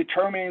purposes of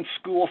determining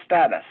school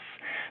status.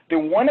 The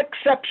one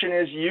exception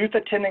is youth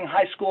attending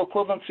high school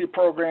equivalency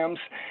programs,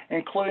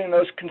 including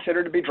those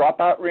considered to be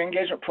dropout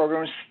reengagement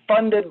programs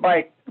funded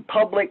by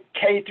public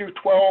K through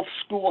 12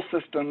 school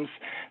systems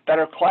that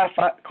are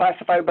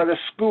classified by the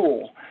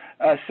school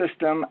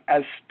system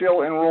as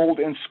still enrolled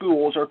in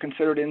schools or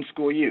considered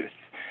in-school youth.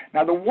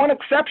 Now, the one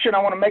exception I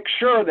want to make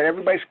sure that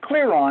everybody's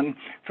clear on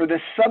for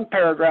this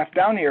subparagraph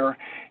down here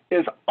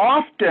is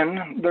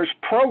often there's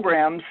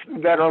programs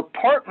that are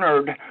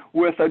partnered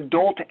with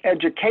adult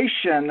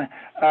education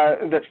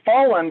that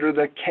fall under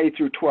the K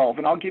through 12.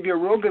 And I'll give you a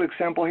real good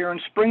example here in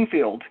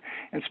Springfield.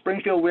 In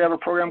Springfield, we have a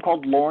program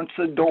called Lawrence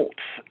Adults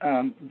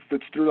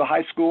that's through the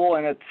high school,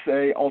 and it's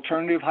an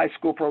alternative high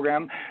school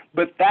program.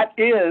 But that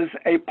is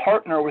a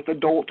partner with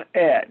adult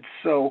ed.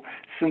 So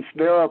since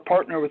they're a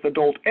partner with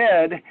adult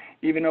ed,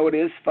 even though it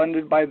is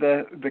funded by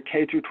the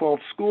K through 12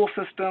 school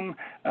system,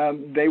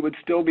 they would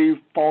still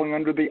be falling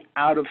under the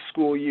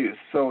out-of-school youth.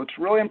 So it's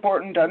really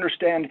important to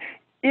understand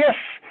if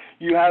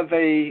you have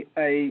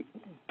a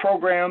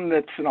program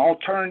that's an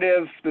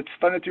alternative that's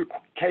funded through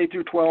K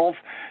through 12,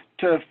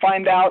 to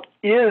find out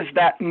is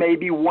that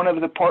maybe one of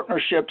the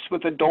partnerships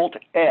with adult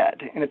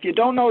ed. And if you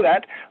don't know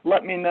that,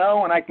 let me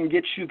know and I can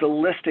get you the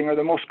listing or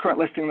the most current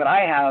listing that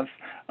I have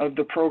of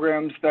the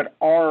programs that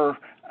are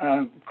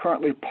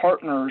currently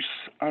partners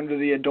under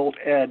the adult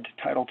ed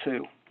Title II.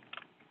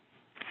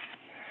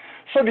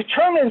 So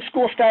determining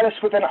school status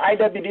within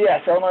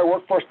IWDS, Illinois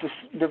Workforce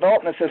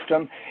Development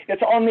System,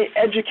 it's on the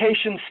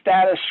education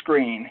status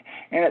screen,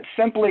 and it's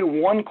simply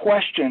one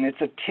question. It's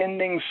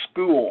attending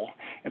school.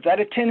 If that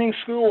attending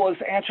school is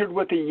answered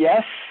with a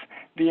yes,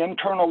 the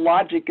internal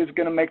logic is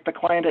going to make the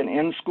client an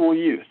in-school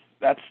youth.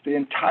 That's the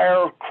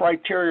entire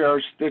criteria,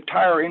 or the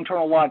entire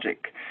internal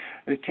logic.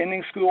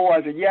 Attending school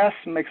as a yes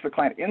makes the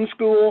client in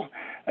school.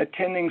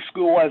 Attending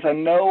school as a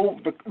no,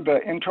 the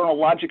internal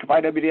logic of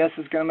IWDS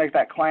is going to make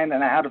that client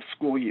an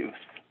out-of-school youth.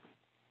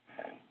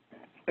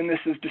 And this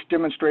is just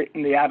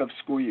demonstrating the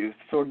out-of-school youth.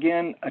 So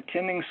again,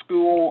 attending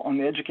school on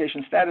the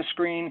education status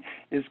screen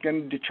is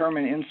going to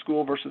determine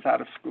in-school versus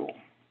out-of-school.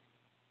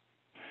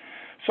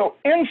 So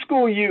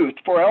in-school youth,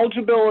 for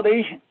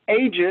eligibility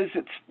ages,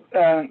 it's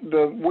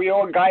the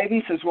WIOA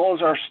guidance as well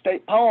as our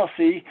state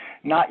policy,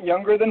 not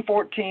younger than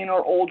 14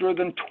 or older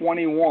than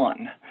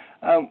 21.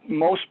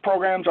 Most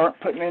programs aren't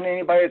putting in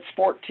anybody that's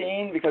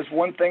 14, because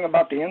one thing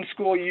about the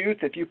in-school youth,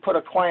 if you put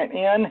a client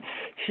in,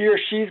 he or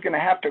she's going to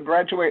have to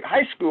graduate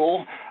high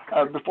school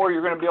before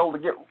you're going to be able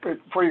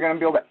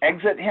to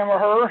exit him or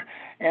her,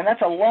 and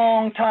that's a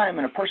long time.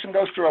 And a person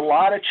goes through a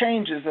lot of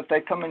changes if they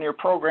come in your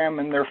program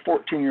and they're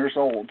 14 years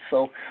old.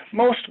 So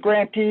most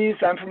grantees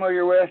I'm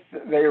familiar with,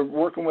 they're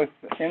working with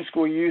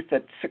in-school youth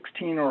at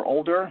 16 or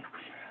older.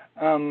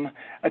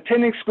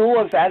 Attending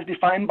school is as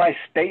defined by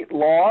state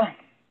law.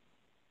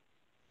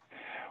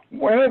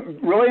 One of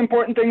the really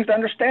important things to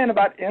understand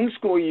about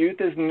in-school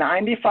youth is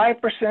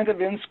 95% of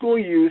in-school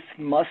youth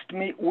must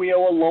meet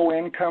WIOA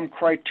low-income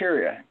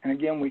criteria. And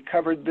again, we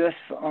covered this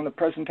on the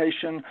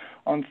presentation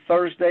on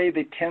Thursday,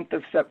 the 10th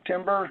of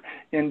September,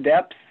 in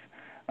depth.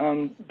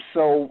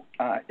 So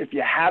if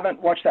you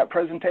haven't watched that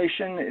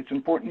presentation, it's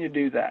important you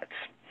do that.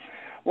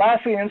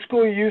 Lastly,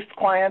 in-school youth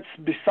clients,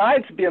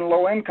 besides being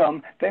low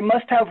income, they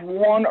must have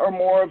one or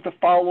more of the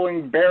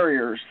following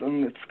barriers,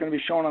 and it's going to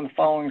be shown on the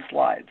following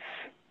slides.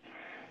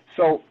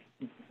 So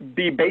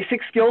be basic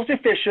skills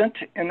deficient,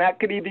 and that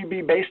could either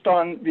be based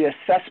on the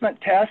assessment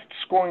test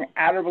scoring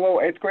at or below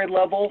 8th grade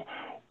level,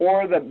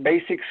 or the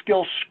basic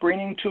skills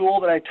screening tool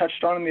that I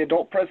touched on in the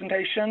adult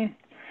presentation,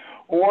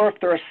 or if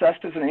they're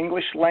assessed as an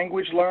English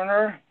language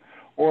learner,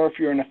 or if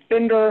you're an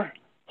offender,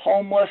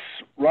 homeless,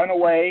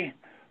 runaway,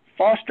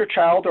 foster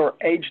child or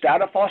aged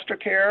out of foster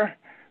care,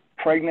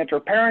 pregnant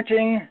or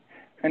parenting,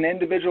 an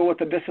individual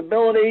with a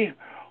disability,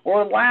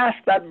 or last,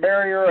 that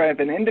barrier of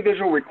an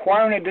individual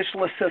requiring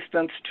additional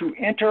assistance to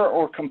enter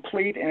or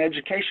complete an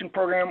education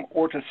program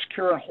or to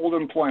secure and hold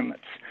employment.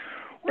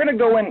 We're going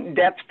to go in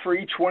depth for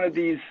each one of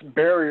these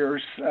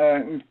barriers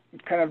and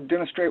kind of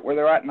demonstrate where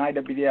they're at in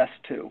IWDS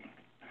too.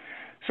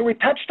 So we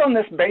touched on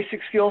this basic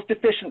skills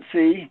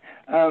deficiency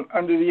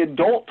under the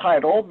adult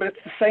title, but it's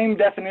the same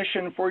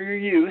definition for your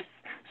youth.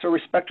 So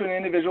respect to an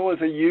individual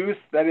is a youth,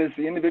 that is,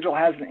 the individual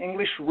has an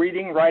English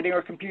reading, writing,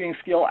 or computing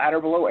skill at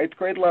or below 8th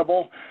grade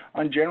level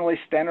on generally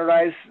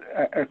standardized,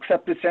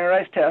 accepted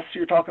standardized tests.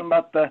 You're talking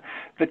about the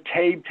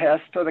TABE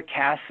test or the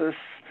CASAS,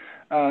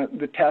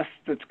 the test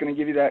that's going to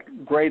give you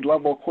that grade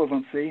level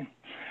equivalency.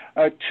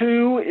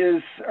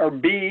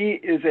 B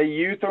is a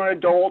youth or an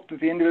adult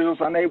that the individual is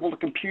unable to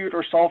compute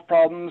or solve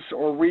problems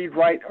or read,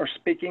 write, or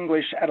speak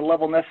English at a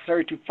level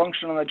necessary to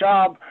function on the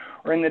job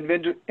or in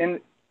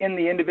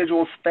the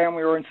individual's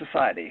family or in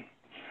society.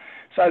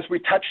 So as we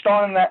touched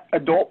on in that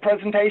adult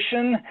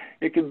presentation,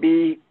 it could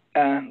be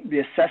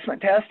the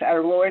assessment test at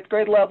or below 8th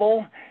grade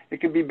level. It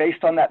could be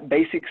based on that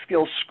basic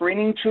skills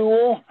screening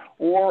tool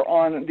or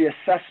on the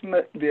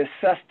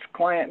assessed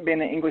client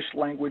being an English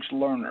language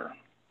learner.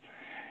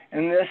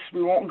 And this,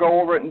 we won't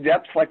go over it in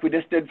depth like we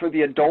just did for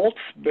the adults,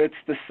 but it's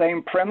the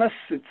same premise.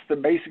 It's the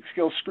basic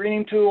skills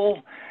screening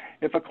tool.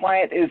 If a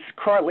client is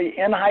currently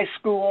in high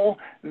school,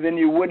 then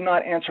you would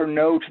not answer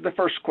no to the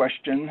first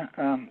question.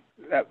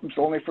 That was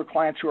only for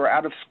clients who are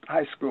out of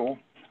high school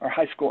or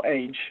high school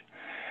age.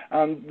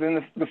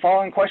 Then the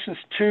following questions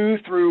 2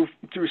 through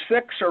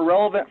 6 are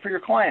relevant for your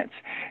clients.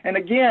 And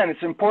again,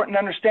 it's important to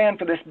understand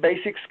for this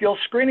basic skills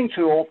screening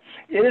tool,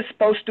 it is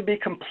supposed to be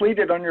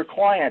completed on your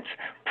client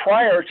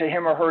prior to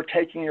him or her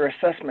taking your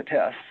assessment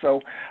test. So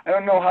I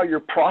don't know how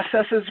your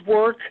processes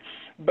work,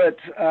 but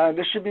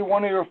this should be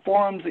one of your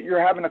forms that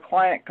you're having a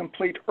client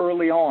complete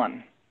early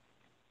on.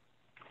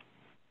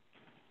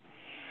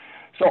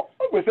 So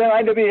within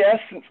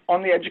IWDS,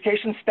 on the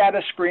education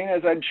status screen,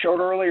 as I showed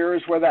earlier,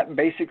 is where that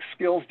basic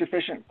skills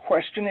deficient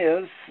question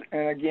is.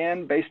 And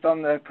again, based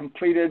on the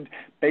completed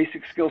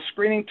basic skills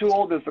screening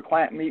tool, does the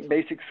client meet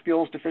basic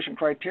skills deficient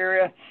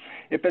criteria?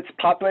 If it's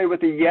populated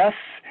with a yes,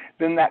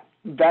 then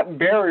that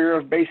barrier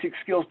of basic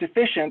skills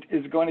deficient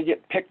is going to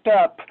get picked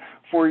up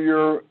for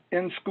your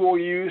in-school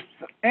youth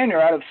and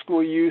your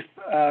out-of-school youth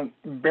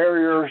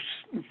barriers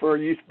for a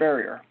youth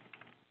barrier.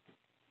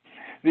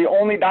 The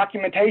only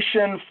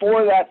documentation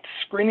for that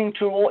screening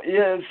tool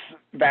is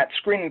that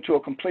screening tool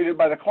completed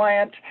by the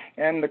client,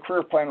 and the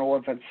career planner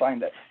will have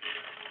signed it.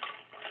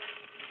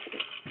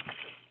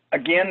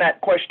 Again, that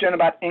question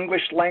about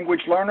English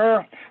language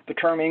learner, the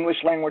term English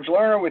language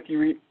learner with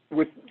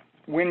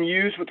when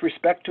used with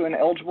respect to an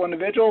eligible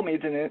individual,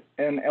 means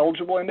an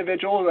eligible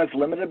individual who has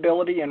limited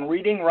ability in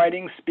reading,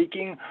 writing,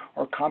 speaking,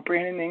 or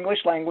comprehending the English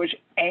language,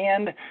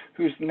 and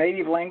whose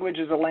native language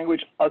is a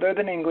language other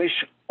than English,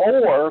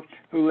 or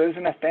who lives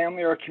in a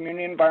family or a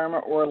community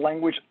environment where a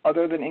language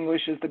other than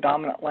English is the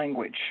dominant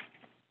language.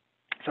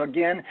 So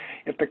again,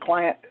 if the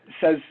client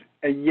says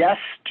a yes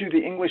to the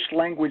English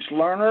language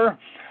learner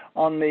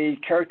on the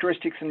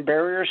characteristics and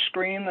barriers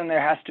screen, then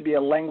there has to be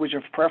a language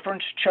of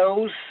preference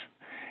chose.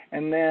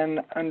 And then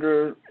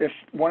if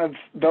one of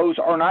those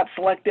are not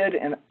selected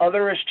and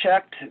other is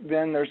checked,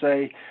 then there's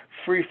a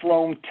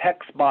free-flowing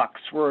text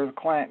box where the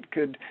client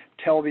could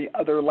tell the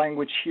other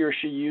language he or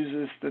she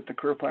uses that the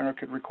career planner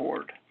could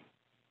record.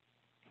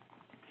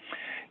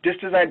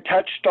 Just as I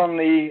touched on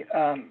the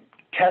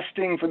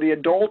testing for the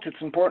adult, it's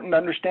important to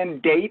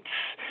understand dates,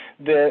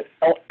 the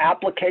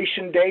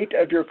application date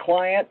of your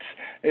client.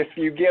 If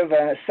you give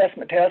an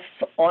assessment test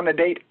on a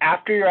date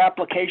after your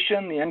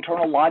application, the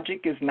internal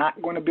logic is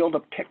not going to be able to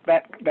pick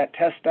that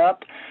test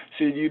up.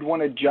 So you'd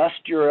want to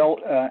adjust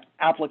your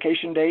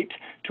application date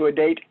to a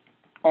date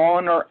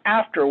on or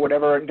after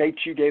whatever date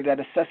you gave that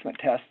assessment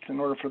test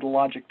in order for the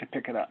logic to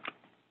pick it up.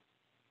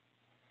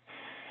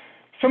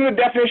 Some of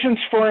the definitions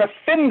for an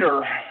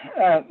offender.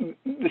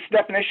 This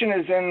definition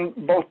is in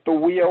both the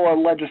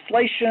WIOA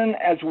legislation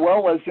as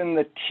well as in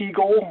the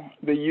TEGL,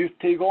 the youth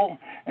TEGL.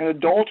 An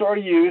adult or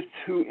youth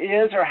who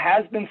is or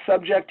has been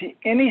subject to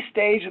any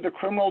stage of the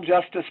criminal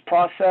justice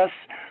process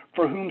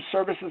for whom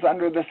services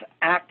under this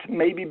act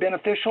may be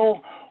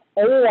beneficial,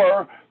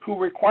 or who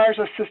requires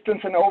assistance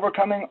in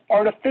overcoming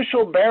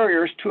artificial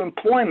barriers to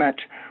employment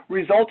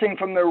resulting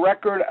from the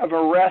record of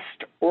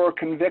arrest or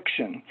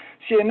conviction.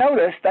 So you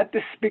notice that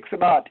this speaks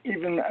about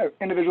even an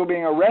individual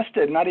being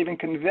arrested, not even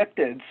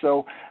convicted.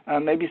 So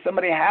maybe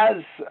somebody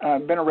has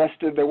been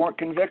arrested, they weren't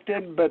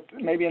convicted, but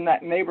maybe in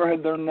that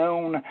neighborhood they're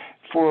known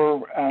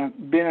for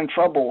being in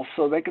trouble.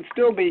 So they could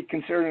still be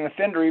considered an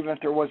offender even if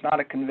there was not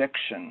a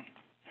conviction.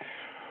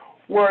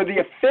 Where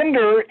the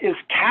offender is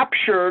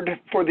captured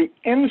for the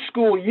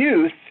in-school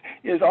youth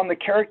is on the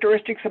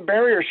characteristics of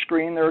barrier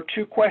screen. There are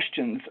two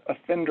questions: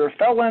 offender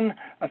felon,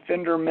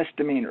 offender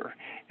misdemeanor.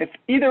 If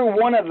either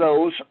one of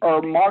those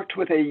are marked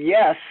with a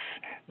yes,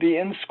 the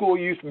in-school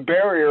youth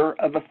barrier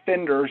of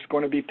offender is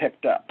going to be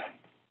picked up.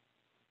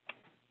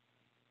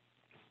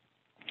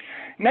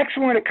 Next,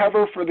 we're going to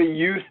cover for the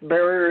youth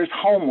barrier is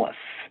homeless.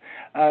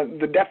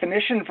 The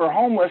definition for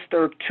homeless,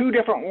 there are two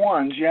different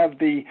ones. You have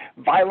the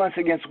Violence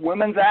Against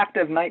Women's Act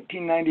of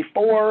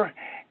 1994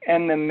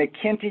 and the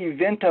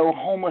McKenty-Vento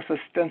Homeless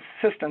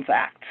Assistance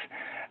Act.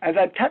 As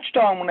I touched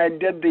on when I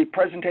did the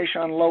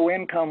presentation on low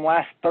income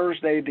last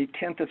Thursday, the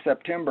 10th of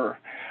September,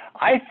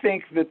 I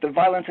think that the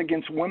Violence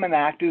Against Women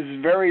Act is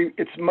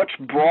it's much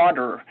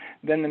broader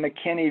than the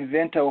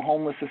McKinney-Vento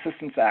Homeless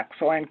Assistance Act.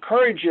 So I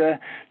encourage you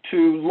to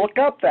look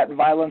up that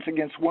Violence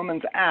Against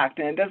Women's Act.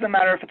 And it doesn't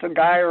matter if it's a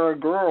guy or a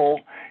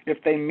girl,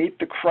 if they meet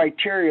the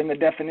criteria and the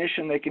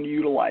definition, they can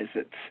utilize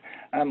it.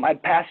 I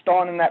passed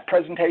on in that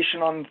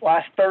presentation on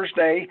last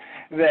Thursday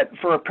that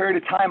for a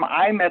period of time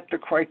I met the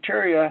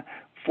criteria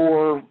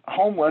for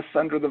homeless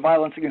under the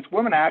Violence Against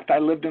Women Act. I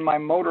lived in my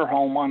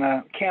motorhome on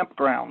a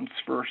campgrounds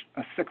for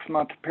a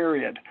 6-month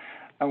period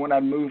when I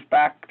moved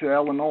back to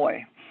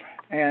Illinois.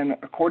 And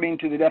according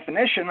to the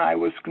definition, I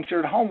was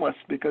considered homeless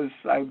because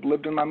I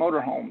lived in my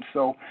motorhome.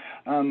 So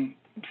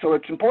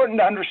it's important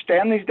to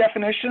understand these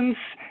definitions.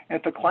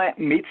 If the client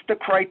meets the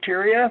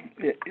criteria,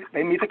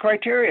 they meet the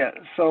criteria.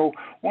 So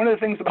one of the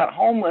things about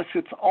homeless,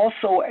 it's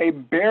also a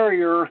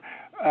barrier,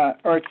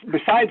 or it's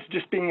besides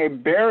just being a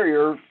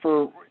barrier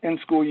for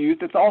in-school youth,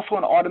 it's also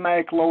an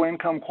automatic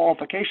low-income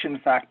qualification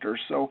factor.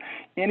 So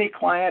any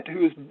client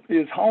who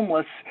is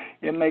homeless,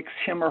 it makes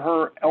him or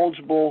her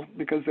eligible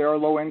because they are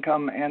low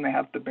income and they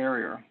have the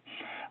barrier.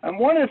 And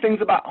one of the things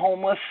about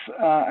homeless,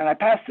 and I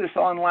passed this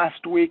on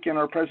last week in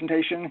our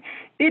presentation,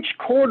 each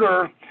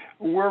quarter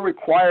we're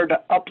required to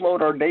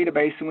upload our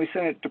database and we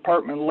send it to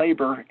Department of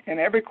Labor. And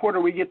every quarter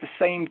we get the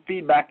same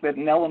feedback that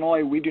in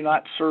Illinois we do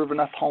not serve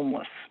enough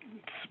homeless.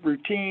 It's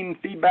routine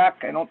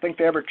feedback. I don't think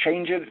they ever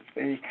change it. If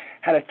they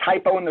had a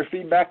typo in their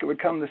feedback, it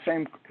would come the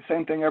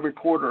same thing every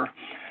quarter.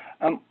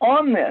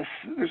 On this,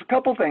 there's a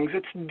couple things.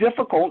 It's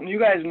difficult, and you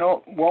guys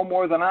know it well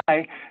more than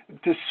I,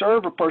 to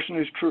serve a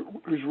person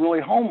who's really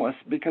homeless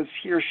because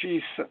he or she's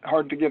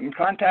hard to get in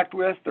contact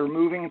with, they're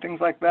moving and things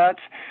like that.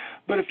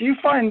 But if you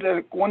find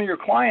that one of your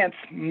clients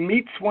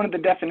meets one of the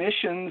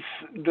definitions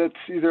that's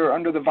either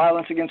under the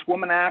Violence Against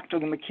Women Act or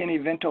the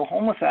McKinney-Vento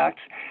Homeless Act,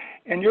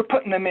 and you're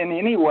putting them in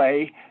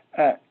anyway,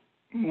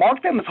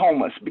 mark them as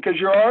homeless because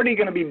you're already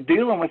going to be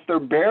dealing with their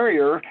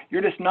barrier.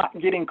 You're just not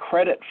getting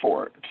credit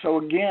for it. So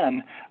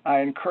again, I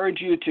encourage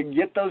you to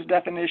get those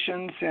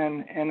definitions,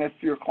 and if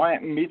your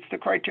client meets the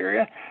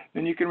criteria,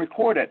 then you can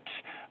record it.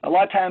 A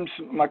lot of times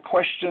my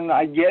question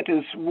I get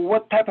is, well,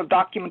 what type of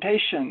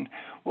documentation?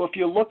 Well, if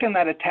you look in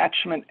that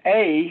attachment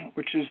A,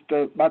 which is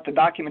about the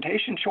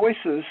documentation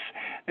choices,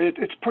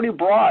 it's pretty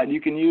broad.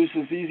 You can use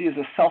as easy as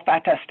a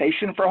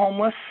self-attestation for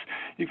homeless.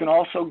 You can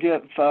also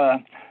get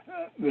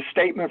the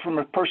statement from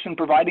a person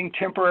providing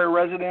temporary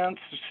residence,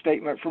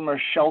 statement from a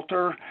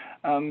shelter,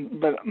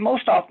 but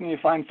most often you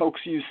find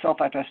folks use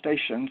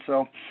self-attestation.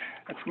 So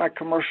that's my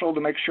commercial to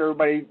make sure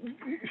everybody,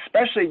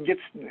 especially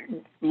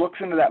looks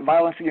into that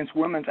Violence Against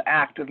Women's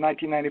Act of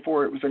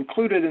 1994. It was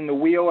included in the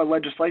WIOA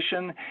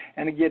legislation,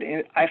 and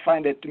again, I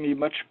find it to be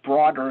much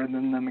broader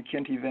than the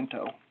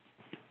McKenty-Vento.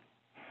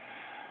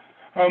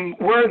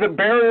 Where the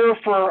barrier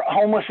for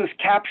homeless is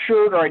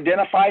captured or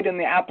identified in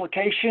the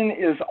application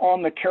is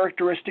on the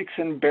characteristics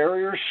and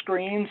barriers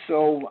screen.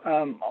 So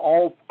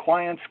all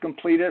clients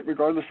complete it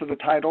regardless of the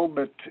title,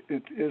 but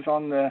it is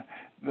on the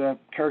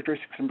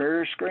characteristics and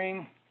barriers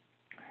screen.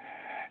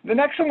 The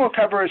next one we'll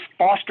cover is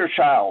foster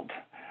child.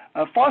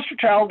 Foster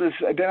child is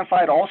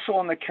identified also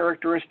on the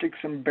characteristics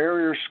and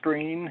barrier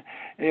screen.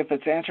 If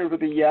it's answered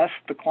with a yes,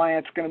 the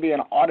client's going to be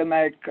an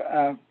automatic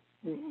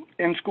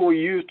in-school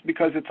youth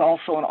because it's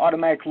also an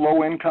automatic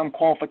low-income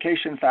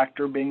qualification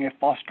factor, being a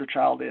foster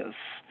child is.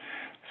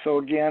 So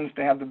again, if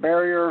they have the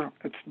barrier,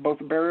 it's both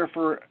a barrier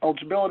for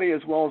eligibility as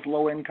well as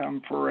low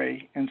income for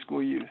a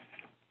in-school youth.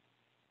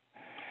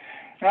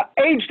 Now,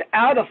 aged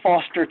out of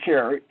foster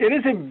care, it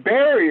is a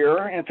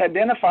barrier, and it's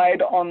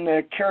identified on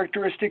the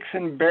characteristics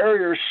and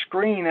barriers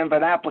screen of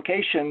an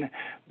application,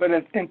 but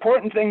an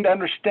important thing to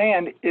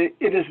understand, it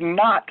is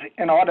not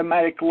an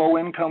automatic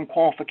low-income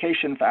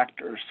qualification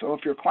factor. So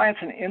if your client's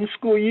an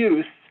in-school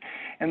youth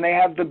and they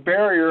have the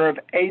barrier of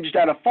aged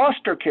out of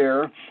foster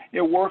care,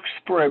 it works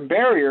for a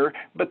barrier,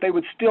 but they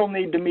would still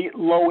need to meet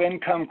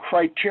low-income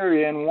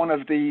criteria in one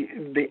of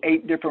the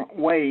 8 different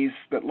ways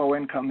that low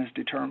income is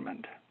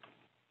determined.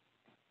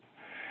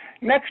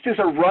 Next is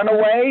a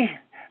runaway.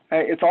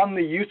 It's on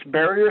the youth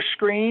barrier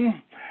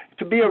screen.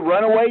 To be a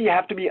runaway, you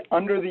have to be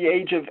under the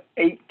age of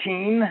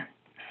 18.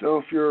 So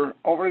if you're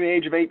over the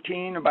age of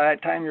 18, by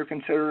that time you're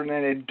considered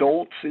an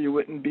adult, so you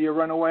wouldn't be a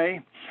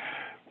runaway.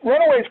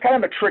 Runaway is kind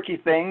of a tricky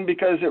thing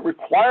because it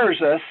requires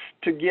us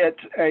to get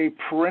a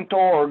parental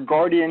or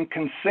guardian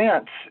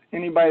consent,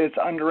 anybody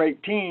that's under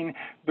 18,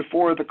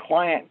 before the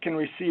client can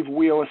receive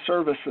WIOA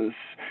services.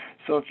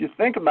 So if you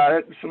think about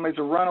it, if somebody's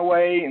a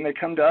runaway and they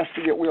come to us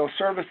to get WIOA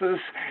services,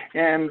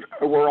 and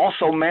we're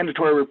also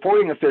mandatory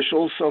reporting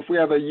officials, so if we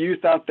have a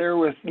youth out there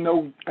with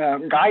no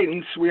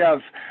guidance, we have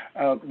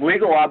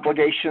legal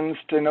obligations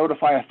to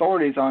notify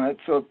authorities on it.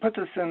 So it puts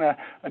us in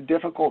a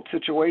difficult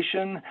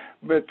situation,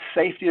 but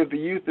safety of the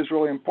youth is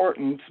really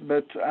important.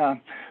 But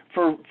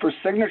for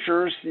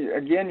signatures,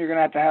 again, you're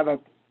going to have a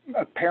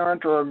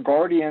parent or a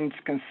guardian's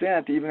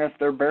consent, even if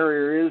their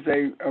barrier is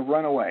a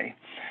runaway.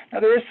 Now,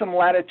 there is some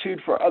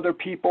latitude for other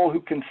people who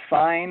can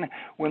sign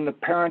when the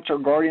parents or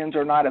guardians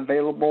are not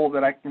available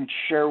that I can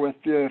share with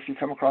you if you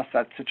come across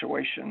that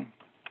situation.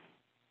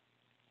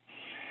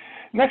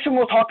 Next one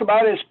we'll talk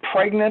about is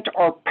pregnant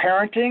or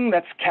parenting.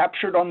 That's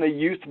captured on the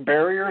youth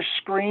barrier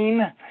screen.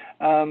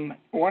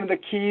 One of the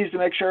keys to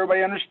make sure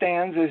everybody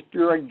understands is if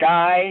you're a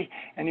guy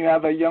and you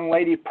have a young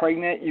lady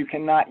pregnant, you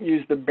cannot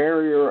use the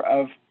barrier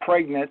of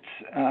pregnant.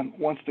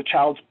 Once the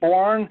child's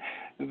born,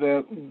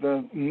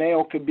 the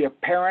male could be a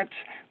parent,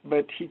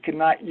 but he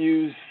cannot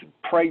use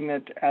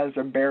pregnant as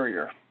a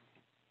barrier.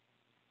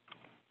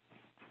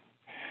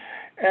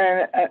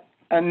 And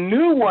a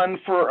new one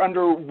for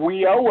under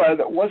WIOA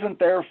that wasn't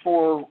there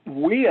for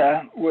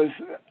WIA was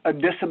a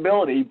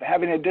disability.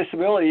 Having a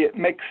disability, it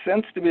makes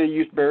sense to be a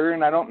youth barrier,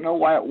 and I don't know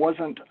why it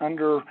wasn't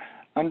under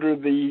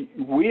the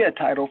WIA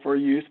title for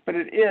youth, but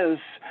it is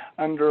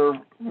under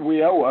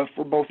WIOA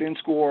for both in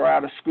school or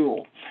out of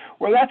school.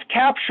 Where that's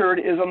captured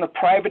is on the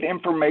private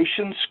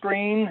information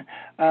screen.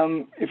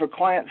 If a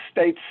client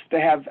states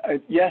they have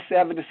yes, they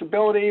have a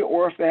disability,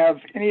 or if they have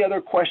any other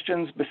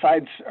questions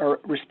besides or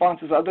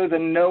responses other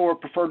than no or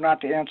prefer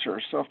not to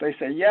answer. So if they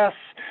say yes,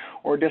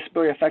 or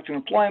disability affecting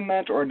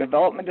employment, or a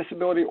development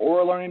disability,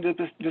 or a learning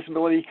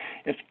disability,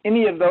 if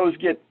any of those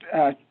get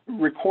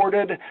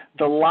recorded,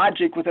 the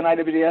logic within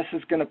IWDS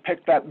is going to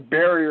pick that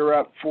barrier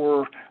up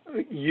for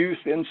youth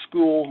in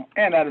school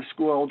and out of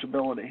school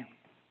eligibility.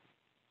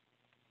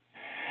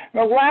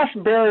 Now, the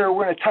last barrier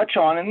we're going to touch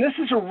on, and this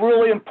is a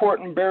really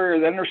important barrier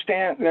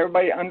that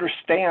everybody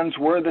understands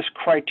where this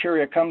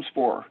criteria comes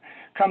from,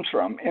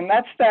 and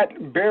that's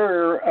that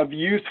barrier of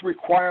youth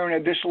requiring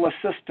additional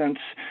assistance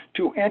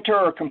to enter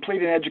or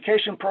complete an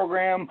education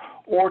program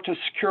or to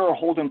secure or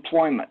hold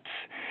employment.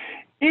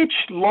 Each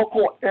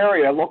local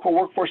area, local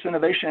workforce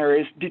innovation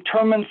areas,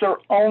 determines their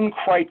own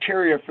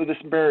criteria for this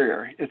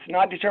barrier. It's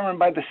not determined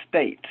by the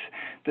state.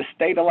 The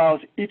state allows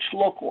each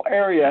local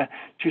area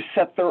to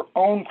set their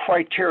own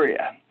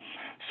criteria.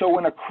 So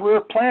when a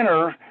career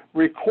planner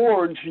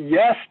records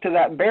yes to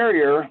that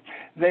barrier,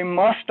 they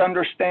must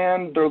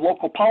understand their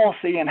local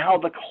policy and how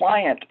the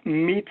client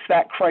meets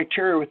that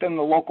criteria within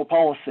the local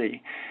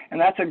policy.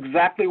 And that's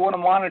exactly what a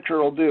monitor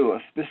will do.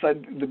 If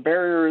the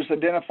barrier is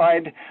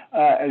identified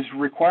as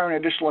requiring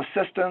additional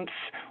assistance,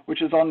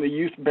 which is on the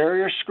youth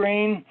barrier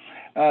screen.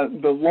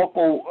 The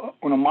local,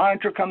 when a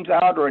monitor comes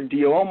out or a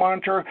DOO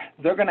monitor,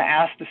 they're going to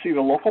ask to see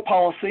the local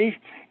policy,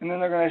 and then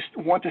they're going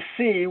to want to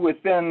see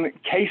within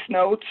case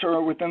notes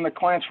or within the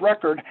client's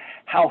record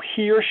how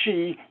he or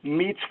she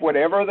meets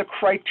whatever the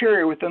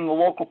criteria within the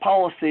local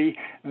policy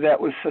that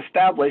was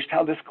established,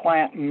 how this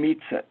client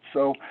meets it.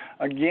 So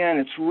again,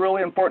 it's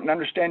really important to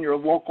understand your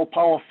local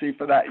policy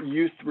for that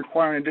youth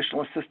requiring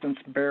additional assistance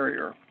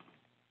barrier.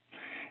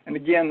 And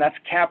again, that's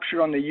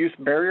captured on the youth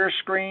barrier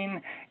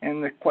screen,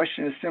 and the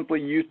question is simply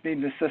youth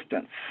needing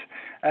assistance.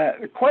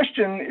 The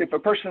question, if a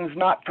person is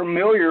not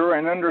familiar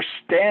and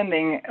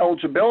understanding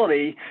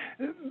eligibility,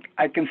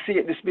 I can see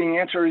it just being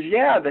answered as,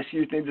 yeah, this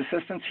youth needs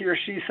assistance, he or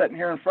she's sitting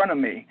here in front of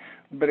me.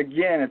 But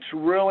again, it's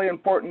really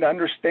important to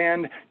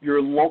understand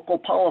your local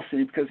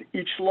policy because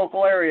each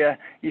local area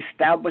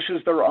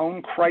establishes their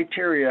own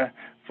criteria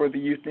for the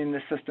youth needing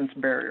assistance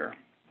barrier.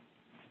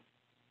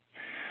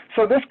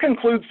 So this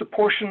concludes the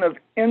portion of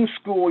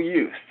in-school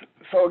youth.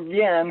 So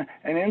again,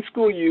 an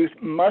in-school youth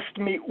must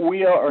meet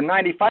WIOA, or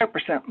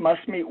 95%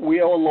 must meet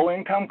WIOA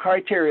low-income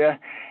criteria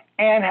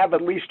and have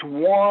at least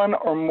one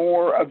or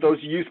more of those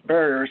youth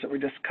barriers that we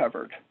just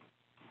covered.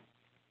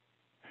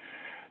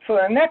 So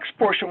the next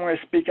portion we're going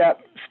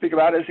to speak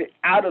about is the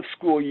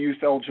out-of-school youth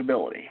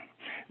eligibility.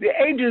 The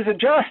ages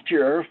adjust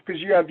here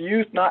because you have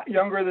youth not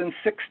younger than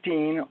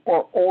 16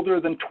 or older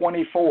than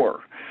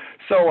 24.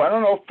 So I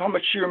don't know how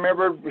much you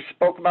remember, we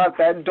spoke about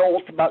that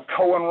adult, about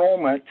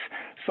co-enrollment.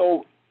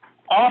 So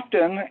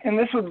often, and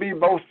this would be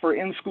both for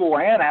in-school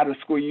and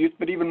out-of-school youth,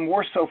 but even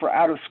more so for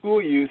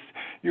out-of-school youth,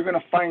 you're going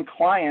to find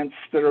clients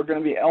that are going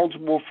to be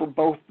eligible for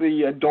both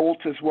the adult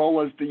as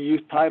well as the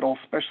youth title,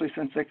 especially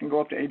since they can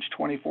go up to age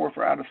 24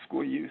 for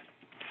out-of-school youth.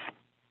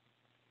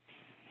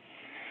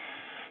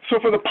 So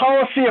for the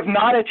policy of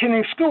not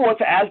attending school,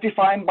 it's as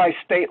defined by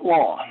state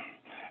law.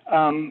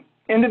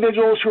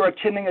 Individuals who are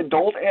attending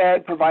adult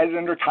ed provided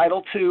under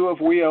Title II of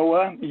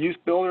WIOA, Youth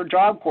Build, or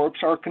Job Corps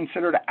are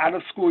considered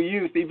out-of-school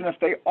youth even if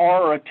they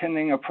are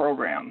attending a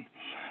program.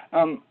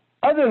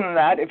 Other than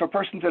that, if a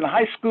person's in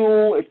high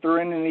school, if they're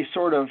in any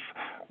sort of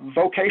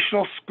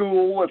vocational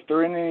school, if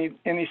they're in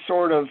any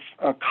sort of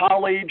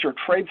college or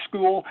trade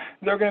school,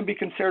 they're going to be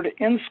considered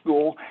in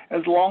school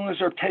as long as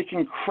they're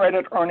taking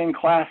credit earning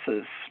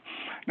classes.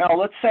 Now,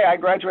 let's say I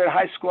graduated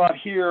high school out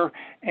here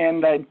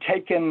and I'd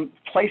taken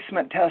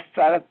placement tests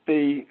out at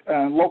the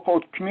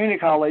local community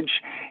college,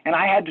 and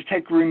I had to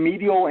take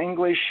remedial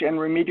English and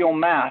remedial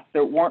math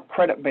that weren't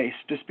credit-based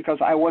just because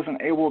I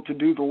wasn't able to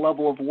do the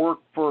level of work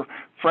for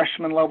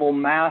freshman level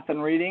math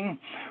and reading.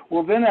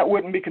 Well, then that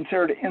wouldn't be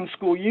considered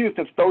in-school youth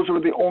if those were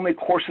the only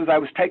courses I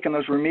was taking,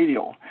 those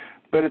remedial.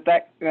 But at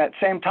that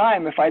same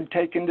time, if I'd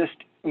taken just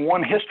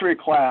one history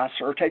class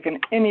or taken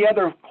any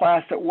other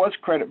class that was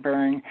credit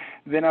bearing,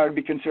 then I would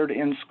be considered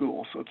in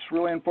school. So it's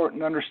really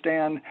important to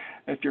understand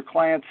if your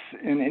client's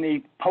in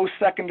any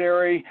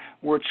post-secondary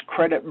where it's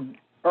credit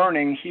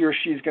earning, he or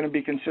she is going to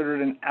be considered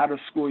an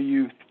out-of-school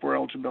youth for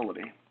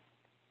eligibility.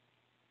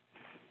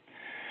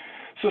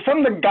 So some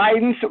of the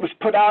guidance that was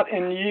put out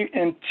in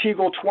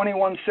TEGL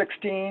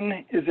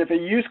 2116 is if a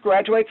youth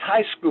graduates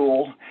high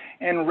school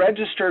and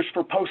registers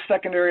for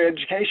post-secondary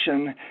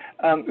education,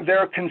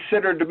 they're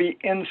considered to be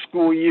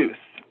in-school youth.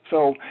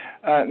 So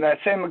in that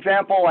same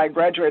example, I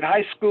graduated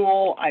high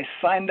school, I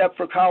signed up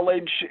for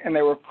college, and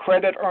they were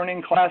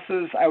credit-earning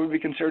classes, I would be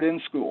considered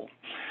in school.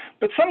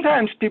 But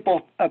sometimes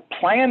people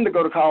plan to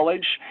go to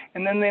college,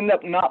 and then they end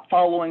up not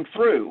following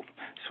through.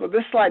 So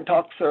this slide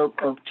talks, or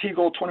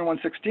TEGL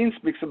 2116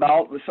 speaks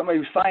about, was somebody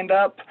who signed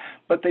up,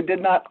 but they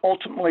did not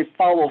ultimately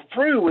follow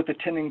through with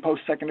attending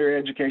post-secondary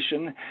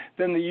education,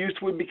 then the youth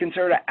would be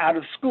considered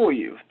out-of-school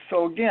youth.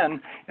 So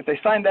again, if they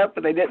signed up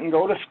but they didn't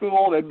go to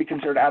school, they'd be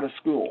considered out of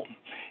school.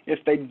 If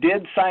they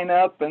did sign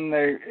up and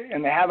they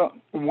haven't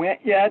went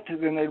yet,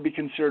 then they'd be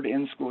considered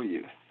in-school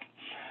youth.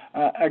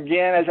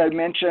 Again, as I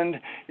mentioned,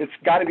 it's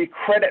got to be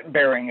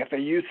credit-bearing. If a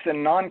youth's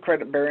in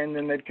non-credit bearing,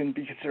 then they can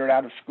be considered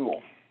out of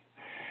school.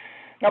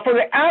 Now, for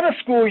the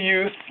out-of-school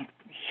youth,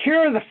 here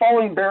are the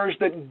following barriers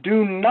that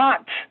do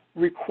not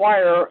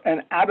require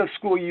an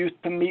out-of-school youth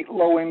to meet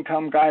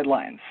low-income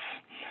guidelines.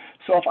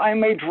 So if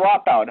I'm a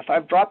dropout, if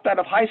I've dropped out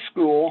of high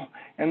school,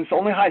 and it's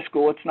only high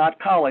school, it's not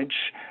college,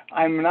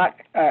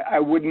 I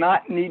would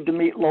not need to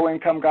meet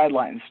low-income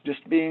guidelines.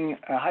 Just being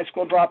a high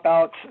school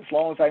dropout, as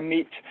long as I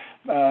meet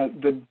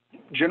the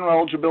general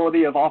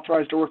eligibility of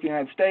authorized to work in the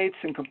United States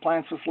and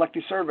compliance with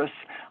selective service,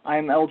 I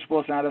am eligible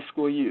as an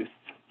out-of-school youth.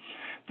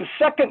 The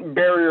second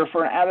barrier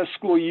for an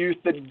out-of-school youth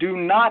that do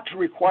not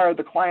require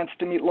the clients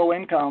to meet low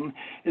income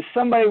is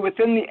somebody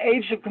within the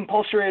age of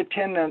compulsory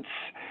attendance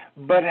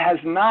but has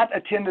not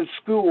attended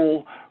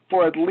school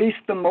for at least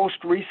the most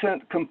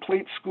recent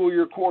complete school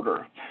year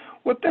quarter.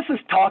 What this is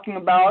talking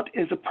about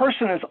is a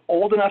person is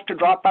old enough to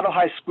drop out of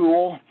high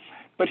school,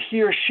 but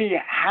he or she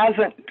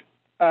hasn't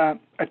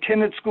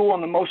attended school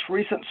in the most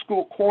recent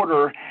school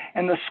quarter,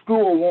 and the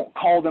school won't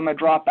call them a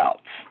dropout.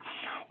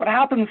 What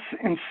happens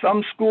in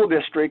some school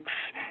districts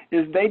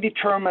is they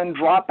determine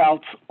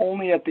dropouts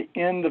only at the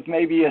end of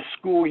maybe a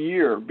school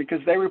year because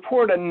they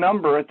report a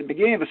number at the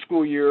beginning of a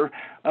school year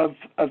of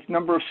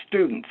number of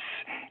students.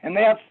 And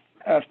they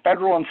have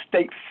federal and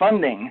state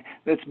funding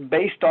that's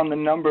based on the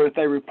number that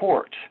they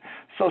report.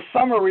 So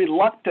some are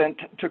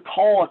reluctant to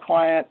call a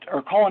client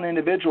or call an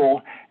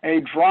individual a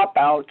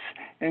dropout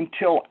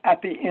until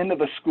at the end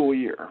of a school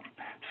year.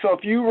 So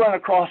if you run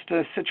across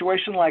a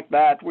situation like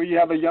that where you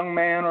have a young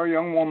man or a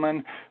young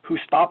woman who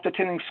stopped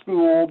attending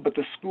school, but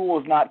the school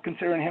is not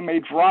considering him a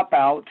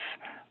dropout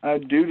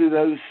due to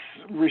those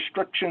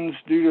restrictions,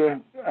 due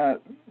to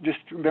just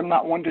them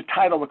not wanting to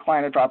title the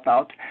client a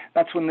dropout,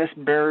 that's when this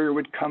barrier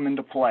would come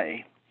into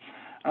play.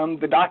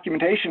 The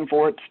documentation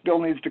for it still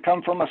needs to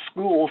come from a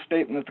school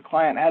stating that the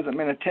client hasn't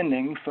been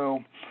attending. So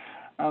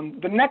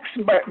the next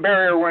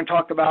barrier we're going to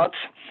talk about,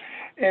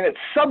 and it's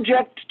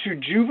subject to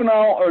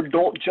juvenile or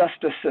adult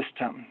justice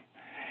system.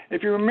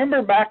 If you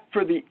remember back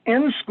for the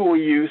in-school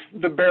youth,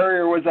 the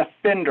barrier was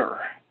offender.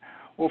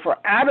 Well, for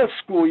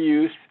out-of-school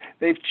youth,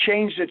 they've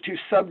changed it to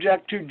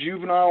subject to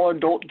juvenile or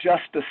adult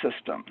justice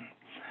system.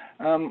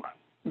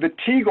 The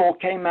TEGAL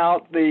came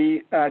out,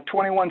 the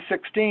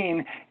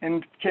 2116,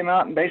 and came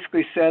out and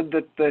basically said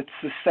that it's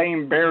the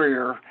same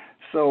barrier.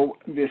 So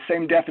the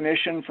same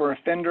definition for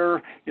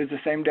offender is the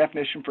same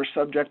definition for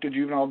subject to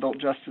juvenile adult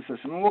justice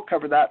system. And we'll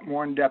cover that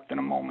more in depth in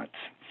a moment.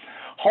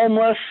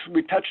 Homeless,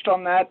 we touched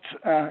on that.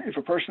 If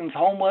a person's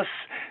homeless,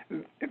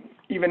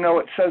 even though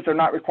it says they're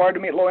not required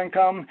to meet low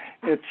income,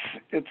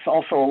 it's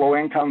also a low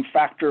income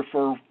factor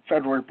for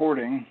federal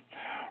reporting.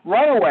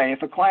 Runaway,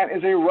 if a client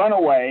is a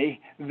runaway,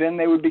 then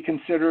they would be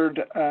considered,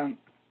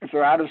 if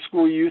they're out of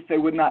school youth, they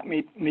would not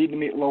need to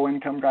meet low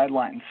income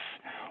guidelines.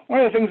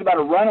 One of the things about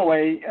a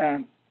runaway,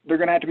 they're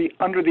going to have to be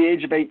under the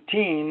age of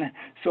 18,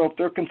 so if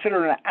they're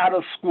considered an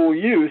out-of-school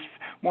youth,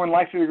 more than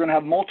likely they're going to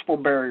have multiple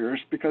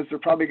barriers because they're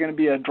probably going to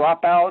be a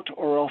dropout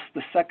or else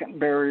the second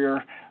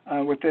barrier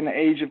within the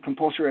age of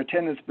compulsory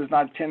attendance but is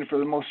not attended for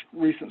the most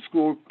recent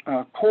school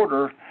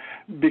quarter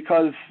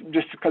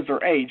just because of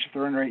their age, if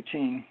they're under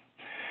 18.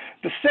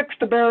 The sixth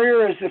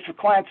barrier is if a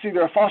client's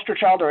either a foster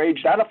child or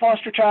aged out of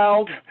foster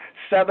child.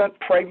 Seventh,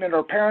 pregnant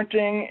or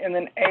parenting. And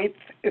then eighth,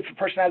 if a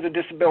person has a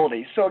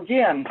disability. So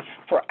again,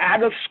 for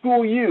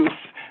out-of-school youth,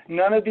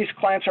 none of these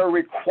clients are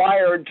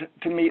required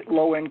to meet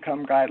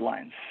low-income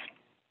guidelines.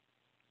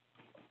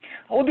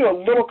 I'll do a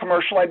little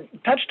commercial. I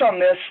touched on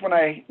this when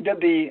I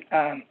did the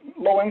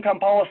low-income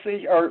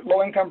policy or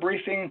low-income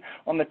briefing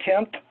on the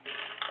 10th.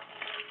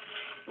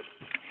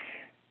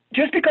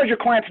 Just because your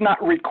client's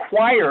not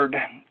required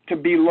to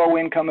be low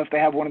income if they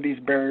have one of these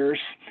barriers,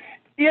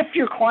 if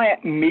your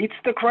client meets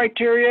the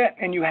criteria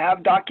and you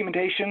have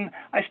documentation,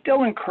 I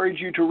still encourage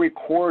you to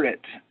record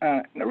it.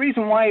 The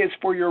reason why is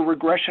for your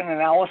regression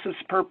analysis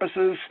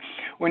purposes.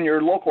 When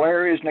your local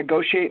areas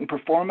negotiate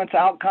performance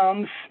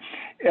outcomes,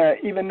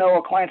 even though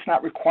a client's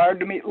not required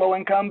to meet low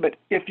income, but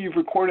if you've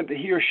recorded that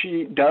he or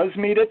she does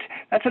meet it,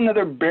 that's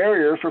another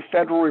barrier for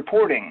federal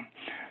reporting.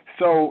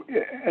 So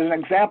as an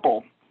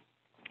example,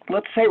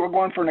 let's say we're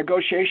going for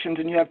negotiations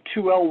and you have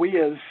two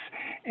LWIAs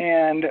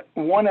and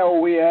one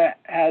LWIA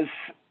has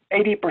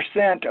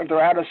 80% of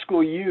their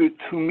out-of-school youth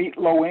who meet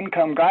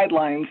low-income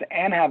guidelines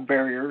and have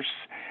barriers,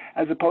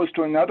 as opposed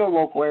to another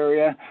local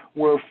area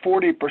where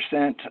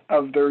 40%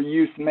 of their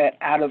youth met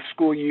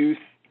out-of-school youth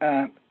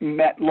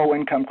met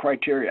low-income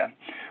criteria.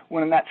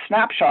 When in that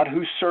snapshot,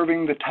 who's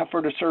serving the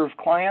tougher-to-serve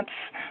clients?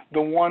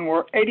 The one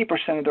where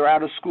 80% of their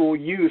out-of-school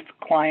youth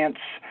clients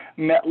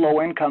met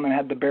low income and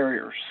had the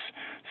barriers.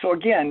 So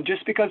again,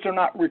 just because they're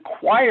not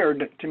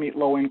required to meet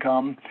low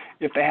income,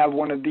 if they have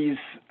one of these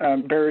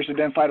barriers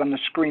identified on the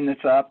screen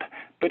that's up,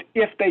 but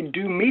if they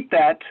do meet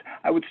that,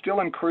 I would still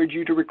encourage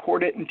you to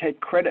record it and take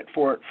credit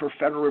for it for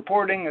federal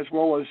reporting, as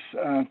well as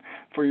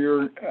for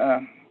your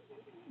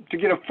to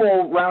get a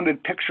full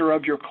rounded picture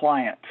of your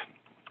client.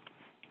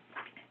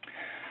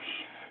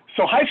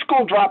 So high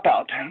school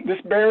dropout.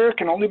 This barrier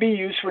can only be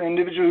used for an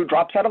individual who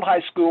drops out of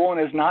high school and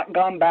has not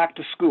gone back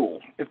to school.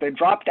 If they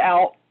dropped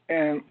out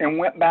and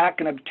went back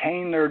and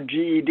obtained their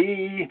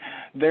GED,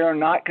 they are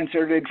not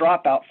considered a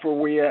dropout for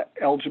WIOA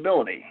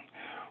eligibility.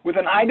 With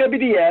an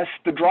IWDS,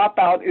 the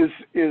dropout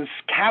is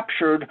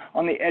captured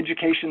on the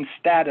education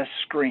status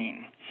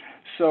screen.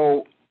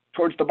 So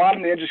towards the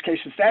bottom of the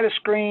education status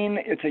screen,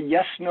 it's a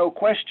yes/no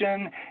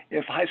question.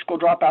 If high school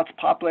dropout's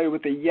populated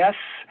with a yes,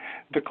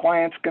 the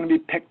client's going to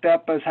be picked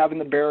up as having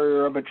the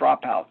barrier of a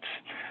dropout.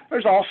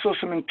 There's also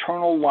some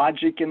internal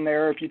logic in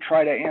there. If you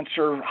try to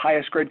answer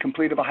highest grade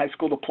complete of a high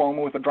school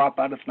diploma with a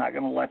dropout, it's not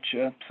going to let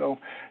you. So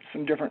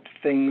some different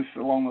things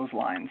along those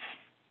lines.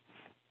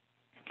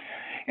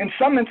 In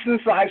some instances,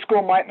 the high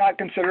school might not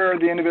consider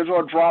the individual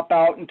a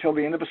dropout until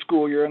the end of a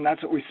school year, and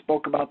that's what we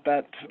spoke about,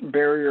 that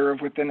barrier of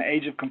within the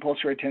age of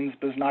compulsory attendance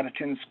but has not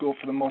attended school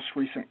for the most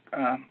recent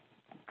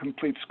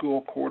complete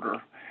school quarter.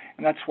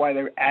 And that's why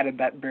they added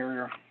that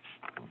barrier.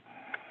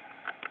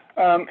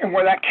 And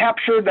where that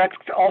captured, that's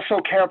also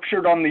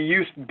captured on the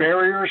youth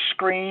barrier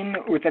screen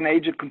with an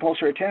age of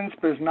compulsory attendance,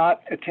 but is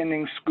not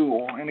attending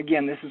school. And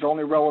again, this is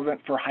only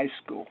relevant for high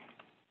school.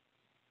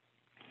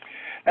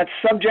 That's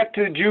subject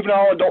to the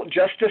juvenile adult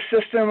justice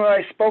system that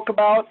I spoke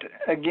about.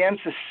 Again,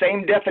 it's the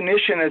same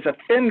definition as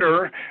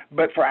offender,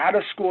 but for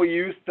out-of-school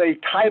youth, they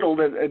titled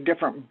it a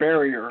different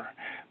barrier.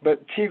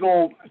 But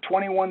Teagle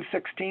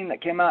 2116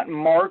 that came out in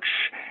March,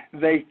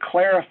 they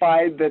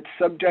clarified that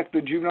subject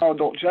to the juvenile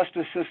adult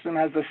justice system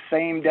has the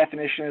same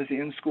definition as the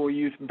in-school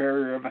youth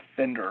barrier of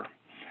offender,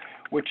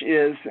 which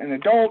is an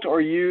adult or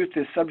youth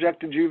is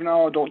subject to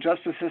juvenile adult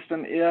justice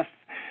system if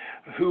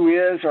who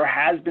is or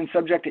has been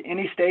subject to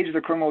any stage of the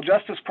criminal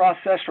justice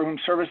process for whom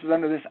services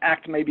under this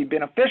act may be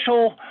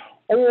beneficial,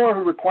 or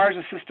who requires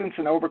assistance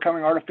in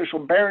overcoming artificial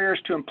barriers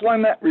to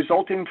employment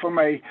resulting from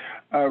a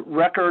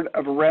record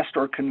of arrest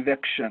or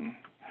conviction.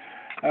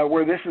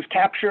 Where this is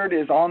captured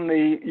is on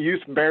the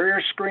youth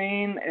barrier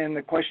screen, and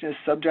the question is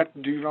subject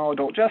to juvenile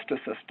adult justice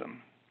system.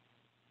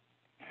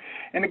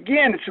 And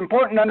again, it's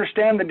important to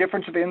understand the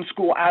difference of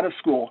in-school,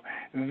 out-of-school.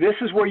 This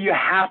is where you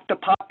have to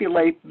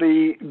populate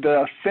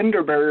the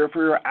offender barrier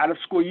for your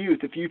out-of-school youth.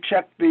 If you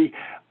check the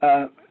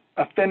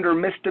offender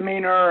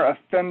misdemeanor,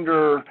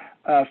 offender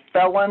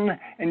felon,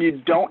 and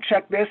you don't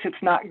check this, it's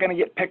not going to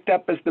get picked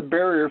up as the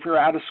barrier for your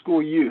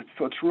out-of-school youth.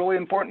 So it's really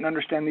important to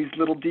understand these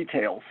little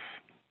details.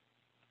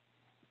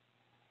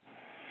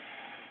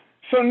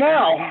 So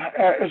now,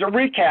 as a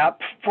recap,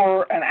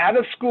 for an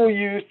out-of-school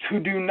youth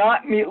who do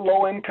not meet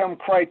low-income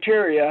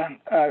criteria,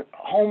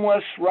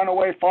 homeless,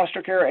 runaway,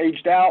 foster care,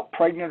 aged out,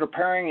 pregnant or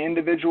pairing,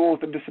 individual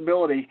with a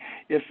disability,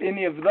 if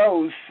any of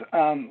those,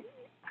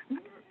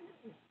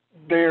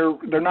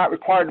 they're not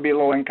required to be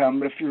low income.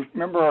 But if you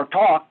remember our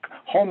talk,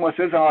 homeless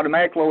is an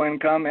automatic low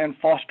income and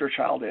foster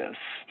child is.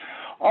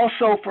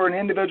 Also, for an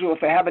individual, if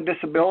they have a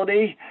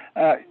disability,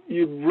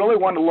 you really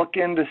want to look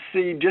in to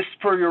see, just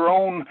for your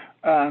own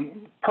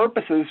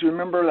purposes,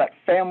 remember that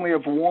family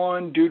of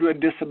one due to a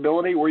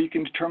disability, where you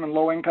can determine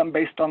low income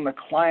based on the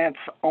client's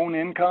own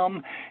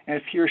income, and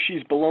if he or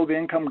she's below the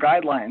income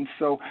guidelines.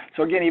 So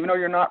again, even though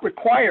you're not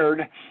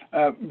required,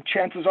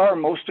 chances are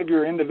most of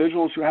your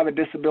individuals who have a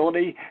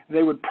disability,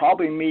 they would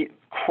probably meet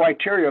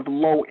criteria of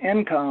low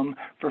income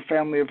for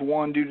family of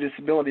one due to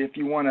disability if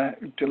you want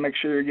to make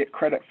sure you get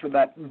credit for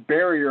that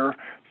barrier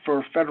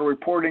for federal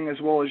reporting, as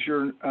well as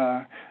your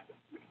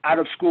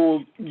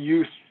out-of-school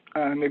youth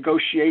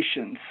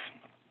negotiations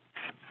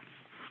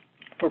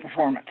for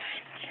performance.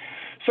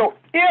 So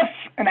if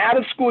an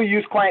out-of-school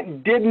youth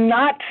client did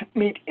not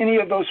meet any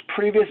of those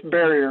previous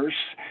barriers,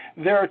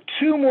 there are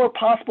two more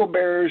possible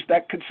barriers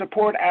that could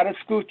support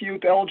out-of-school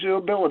youth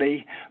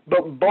eligibility,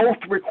 but both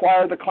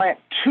require the client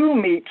to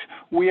meet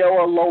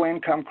WIOA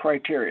low-income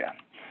criteria.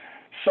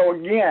 So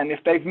again, if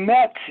they've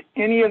met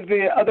any of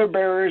the other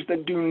barriers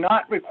that do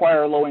not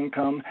require low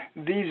income,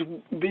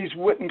 these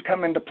wouldn't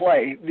come into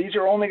play. These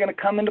are only going to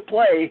come into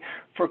play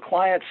for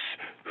clients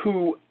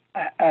who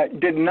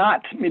did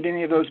not meet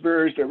any of those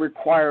barriers that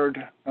required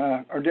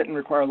or didn't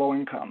require low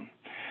income.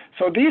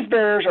 So these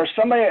barriers are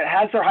somebody that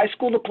has their high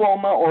school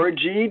diploma or a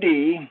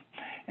GED,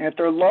 and if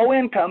they're low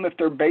income, if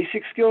they're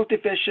basic skills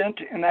deficient,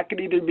 and that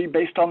could either be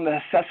based on the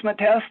assessment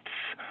tests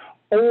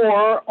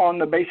or on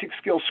the basic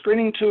skills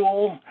screening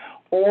tool,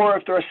 or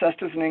if they're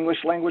assessed as an English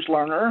language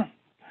learner.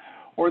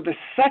 Or the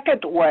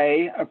second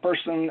way a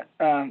person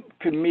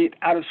could meet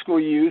out-of-school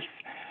youth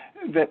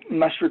that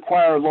must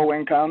require low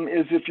income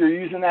is if you're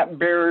using that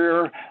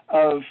barrier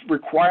of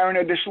requiring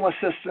additional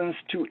assistance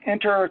to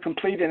enter or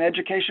complete an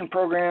education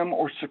program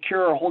or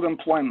secure or hold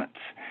employment.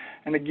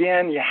 And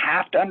again, you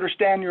have to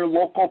understand your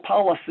local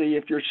policy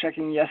if you're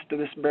checking yes to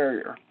this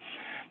barrier.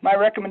 My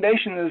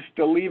recommendation is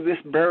to leave this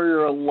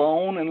barrier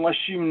alone unless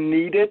you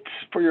need it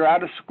for your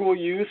out-of-school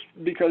youth,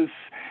 because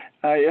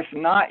if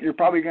not, you're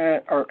probably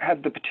going to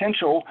have the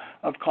potential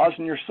of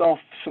causing yourself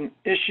some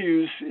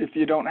issues if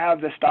you don't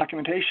have this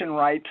documentation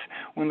right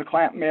when the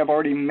client may have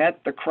already met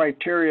the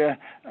criteria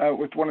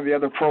with one of the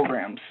other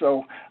programs.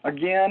 So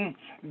again,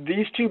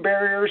 these two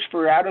barriers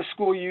for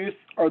out-of-school youth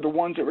are the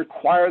ones that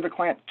require the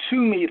client to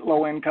meet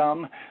low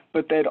income,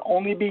 but they'd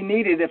only be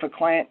needed if a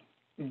client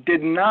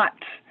did not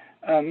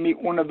meet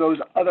one of those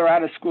other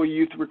out-of-school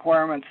youth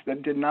requirements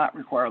that did not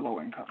require low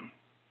income.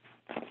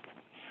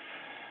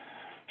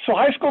 So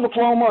high school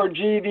diploma or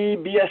GED,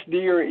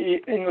 BSD, or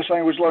English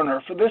language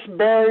learner. For this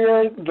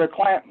barrier, the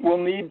client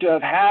will need to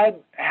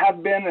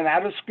have been an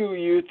out-of-school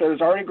youth that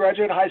has already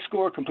graduated high school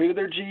or completed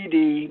their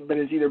GED, but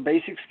is either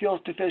basic skills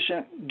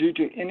deficient due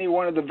to any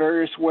one of the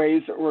various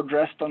ways that were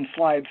addressed on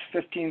slides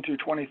 15 through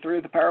 23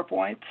 of the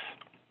PowerPoint.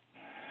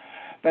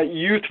 That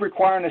youth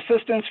requiring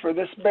assistance, for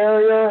this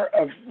barrier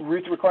of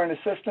youth requiring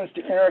assistance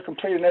to enter,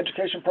 complete an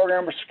education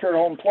program, or secure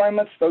home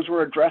employments, those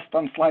were addressed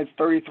on slides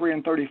 33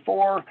 and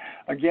 34.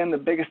 Again, the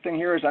biggest thing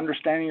here is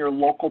understanding your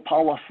local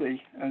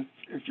policy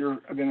if you're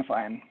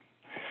identifying.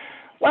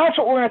 Last,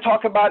 what we're going to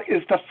talk about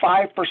is the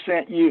 5%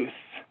 youth.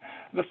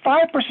 The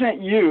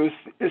 5% youth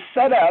is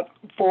set up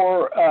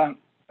for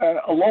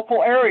a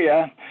local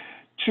area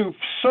to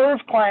serve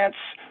clients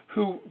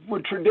who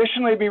would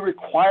traditionally be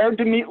required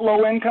to meet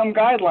low-income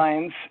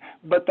guidelines,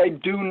 but they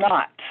do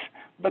not.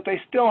 But they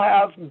still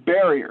have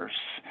barriers.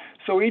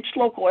 So each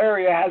local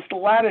area has the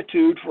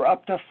latitude for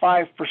up to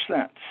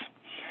 5%.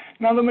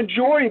 Now, the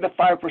majority of the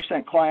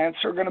 5%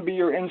 clients are going to be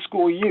your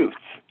in-school youth.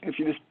 If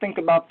you just think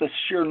about the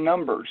sheer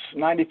numbers,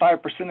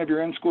 95% of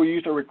your in-school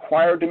youth are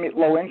required to meet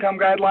low-income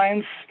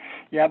guidelines.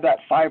 You have that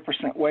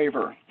 5%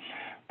 waiver.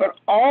 But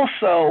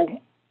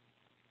also,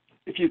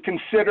 if you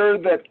consider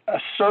that a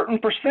certain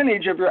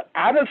percentage of your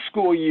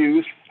out-of-school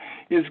youth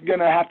is going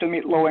to have to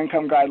meet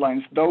low-income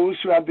guidelines, those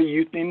who have the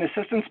youth need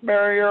assistance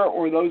barrier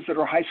or those that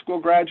are high school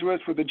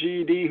graduates with a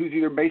GED who's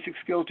either basic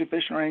skills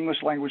deficient or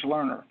English language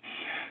learner.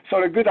 So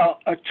to get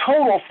a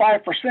total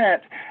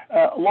 5%,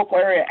 local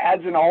area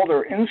adds in all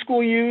their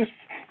in-school youth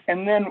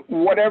and then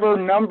whatever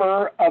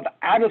number of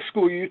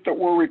out-of-school youth that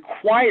were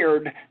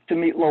required to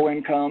meet low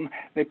income,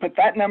 they put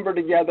that number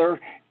together,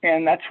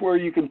 and that's where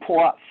you can pull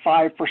out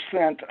 5%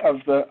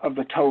 of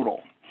the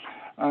total.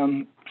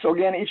 So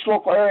again, each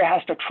local area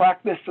has to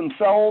track this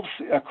themselves.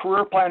 A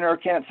career planner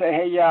can't say,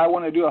 hey, yeah, I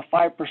want to do a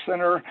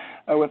 5%er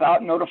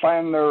without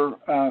notifying their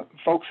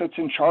folks that's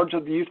in charge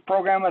of the youth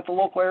program at the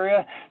local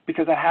area,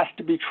 because it has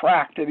to be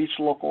tracked at each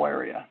local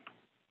area.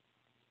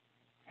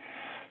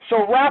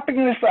 So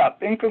wrapping this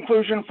up, in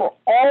conclusion, for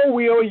all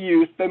WIOA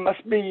youth, they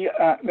must meet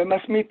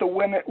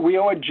the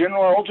WIOA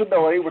general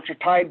eligibility, which are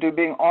tied to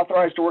being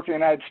authorized to work in the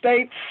United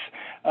States.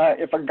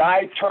 If a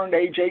guy turned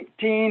age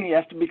 18, he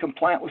has to be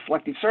compliant with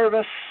selective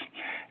service.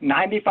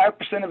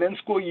 95% of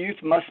in-school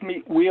youth must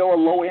meet WIOA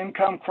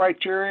low-income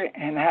criteria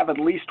and have at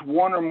least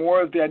one or more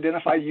of the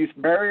identified youth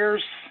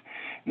barriers.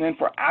 And then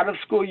for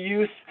out-of-school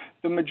youth,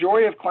 the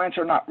majority of clients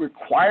are not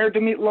required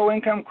to meet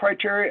low-income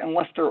criteria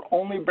unless their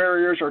only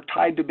barriers are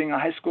tied to being a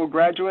high school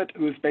graduate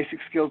who is basic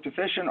skills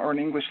deficient or an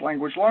English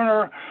language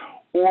learner,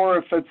 or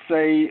if it's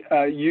a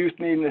youth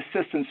needing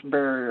assistance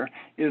barrier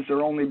is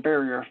their only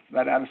barrier,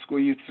 that out-of-school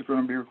youth is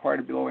going to be required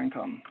to be low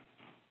income.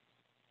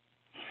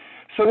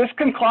 So this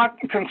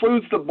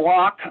concludes the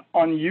block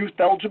on youth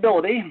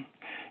eligibility.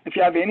 If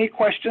you have any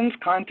questions,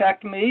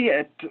 contact me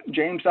at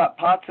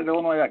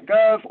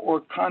james.potts@illinois.gov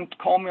or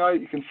call me.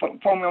 You can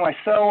phone me on my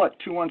cell at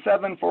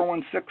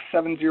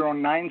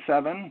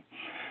 217-416-7097.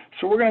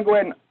 So we're going to go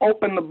ahead and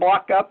open the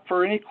block up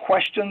for any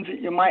questions that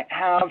you might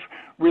have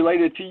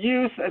related to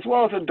youth as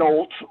well as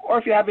adults, or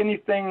if you have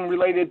anything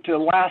related to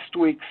last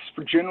week's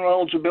for general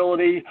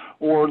eligibility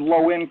or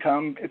low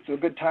income, it's a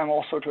good time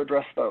also to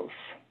address those.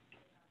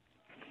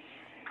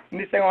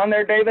 Anything on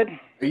there, David?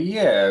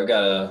 Yeah, I've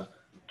got a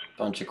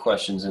bunch of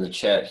questions in the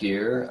chat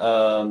here.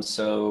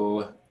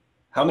 So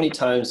how many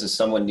times does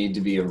someone need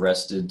to be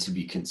arrested to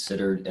be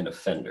considered an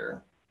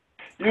offender?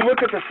 You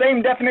look at the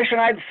same definition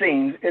I'd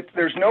seen.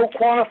 There's no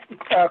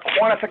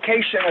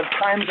quantification of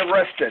times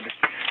arrested.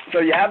 So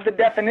you have the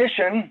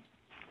definition,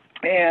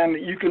 and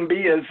you can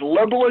be as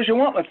liberal as you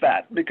want with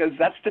that because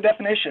that's the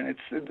definition.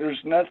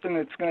 There's nothing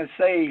that's going to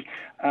say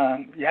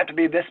you have to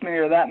be this many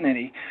or that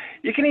many.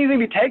 You can easily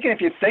be taken if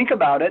you think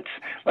about it.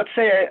 Let's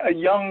say a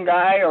young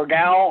guy or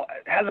gal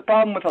has a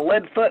problem with a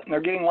lead foot and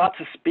they're getting lots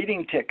of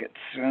speeding tickets.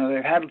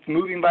 They've had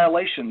moving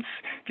violations.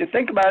 If you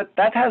think about it,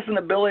 that has an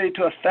ability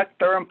to affect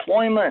their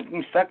employment,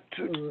 affect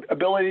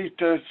ability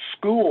to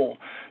school.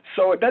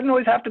 So it doesn't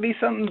always have to be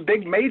something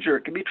big major.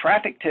 It could be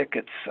traffic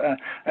tickets.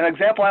 An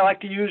example I like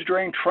to use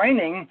during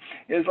training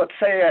is, let's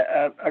say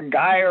a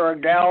guy or a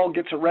gal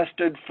gets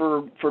arrested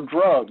for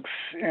drugs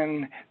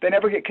and they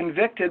never get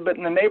convicted, but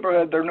in the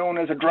neighborhood they're known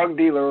as a drug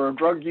dealer or a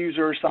drug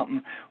user or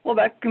something. Well,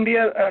 that can be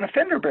an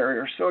offender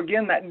barrier. So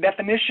again, that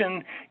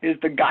definition is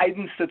the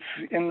guidance that's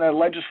in the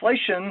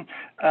legislation.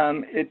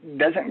 It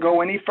doesn't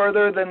go any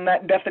further than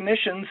that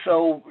definition,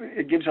 so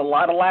it gives a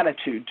lot of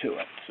latitude to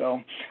it.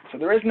 So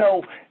there is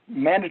no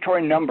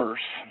mandatory numbers.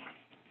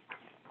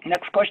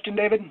 Next question,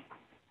 David.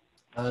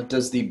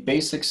 Does the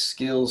basic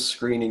skills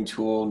screening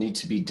tool need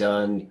to be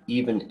done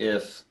even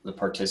if the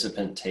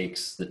participant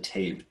takes the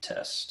TABE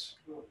test?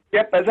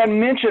 Yep, as I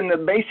mentioned, the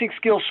basic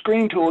skills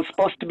screening tool is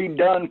supposed to be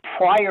done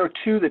prior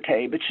to the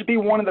TABE. It should be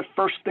one of the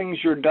first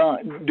things you're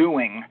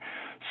doing.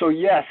 So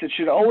yes, it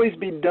should always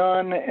be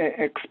done,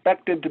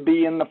 expected to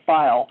be in the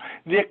file.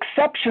 The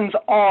exceptions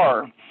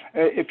are,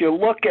 if you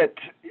look at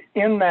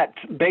in that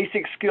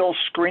basic skills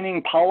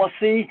screening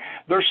policy,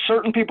 there's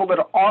certain people that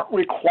aren't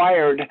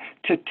required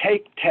to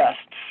take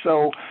tests.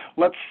 So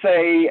let's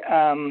say,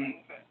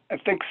 I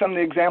think some of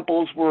the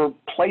examples were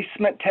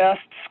placement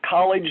tests,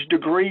 college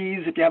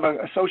degrees. If you have an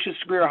associate's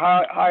degree or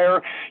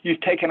higher, you've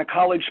taken a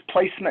college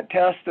placement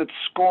test that's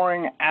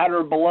scoring at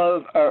or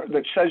below,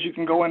 that says you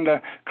can go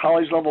into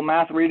college level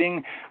math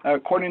reading.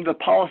 According to the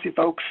policy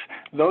folks,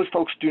 those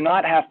folks do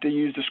not have to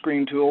use the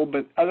screening tool,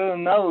 but other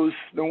than those,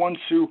 the ones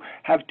who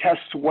have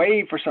tests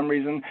waived for some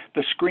reason,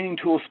 the screening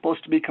tool is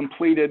supposed to be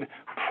completed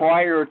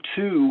prior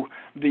to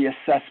the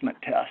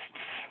assessment tests.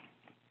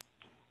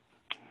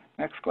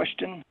 Next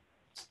question.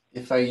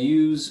 If I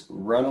use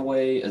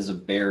runaway as a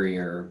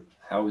barrier,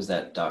 how is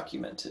that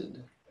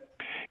documented?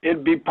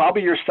 It'd be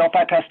probably your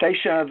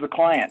self-attestation of the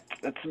client.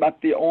 That's about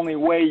the only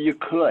way you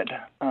could.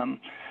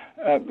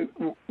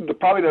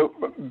 probably the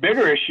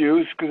bigger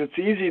issues, because it's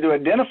easy to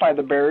identify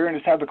the barrier and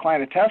just have the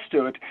client attest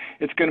to it,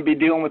 it's going to be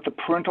dealing with the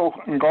parental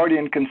and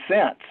guardian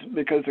consent,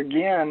 because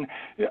again,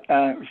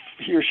 if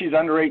he or she's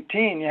under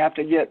 18, you have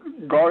to get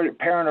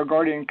parent or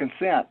guardian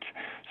consent.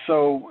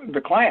 So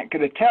the client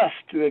could attest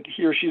that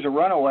he or she's a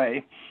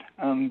runaway,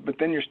 but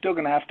then you're still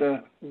going to have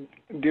to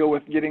deal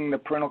with getting the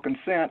parental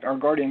consent or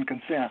guardian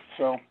consent.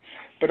 So,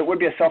 but it would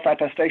be a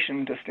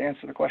self-attestation, just to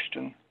answer the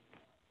question.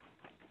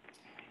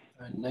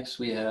 All right, next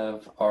we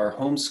have, are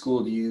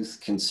homeschooled youth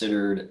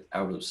considered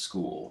out of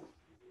school?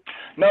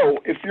 No,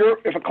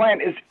 if a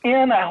client is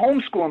in a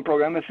homeschooling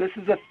program, if this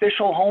is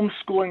official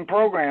homeschooling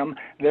program,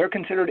 they're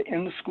considered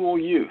in-school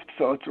youth.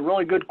 So it's a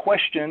really good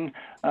question.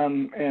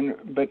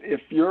 But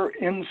if you're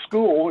in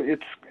school,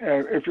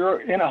 if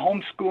you're in a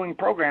homeschooling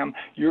program,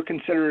 you're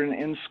considered an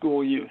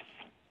in-school youth.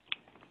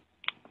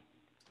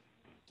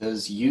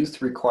 Does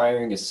youth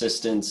requiring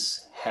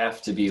assistance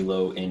have to be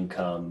low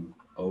income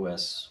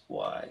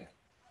OSY?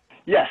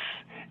 Yes.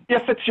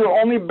 If it's your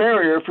only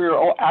barrier for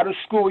your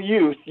out-of-school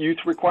youth, youth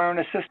requiring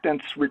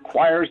assistance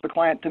requires the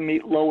client to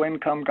meet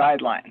low-income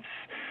guidelines.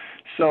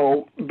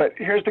 So, but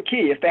here's the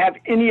key. If they have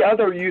any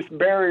other youth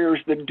barriers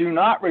that do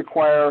not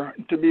require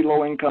to be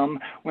low income,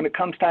 when it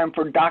comes time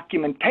for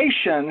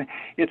documentation,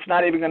 it's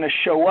not even going to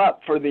show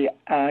up for the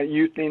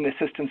youth needing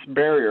assistance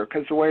barrier,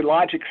 because the way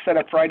Logic's set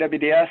up for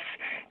IWDS,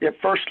 it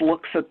first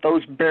looks at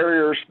those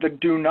barriers that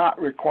do not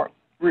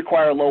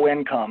require low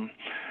income.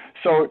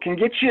 So it can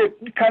get you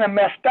kind of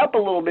messed up a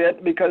little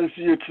bit, because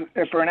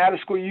if for an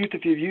out-of-school youth,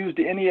 if you've used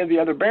any of the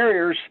other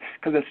barriers,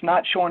 because it's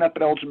not showing up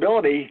at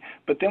eligibility,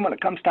 but then when it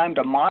comes time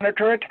to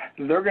monitor it,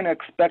 they're going to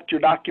expect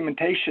your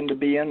documentation to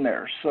be in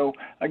there. So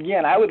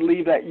again, I would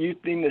leave that youth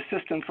needing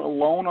assistance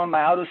alone on my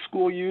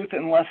out-of-school youth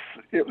unless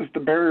it was the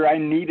barrier I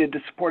needed to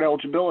support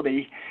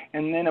eligibility,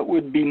 and then it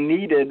would be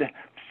needed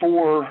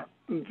for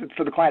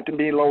the client to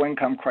be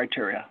low-income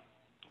criteria.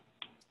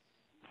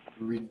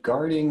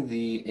 Regarding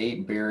the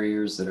 8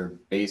 barriers that are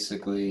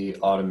basically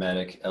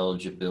automatic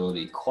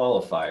eligibility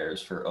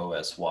qualifiers for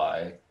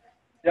OSY,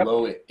 yep.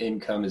 Low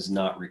income is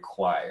not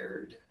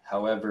required.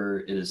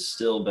 However, it is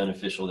still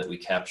beneficial that we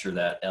capture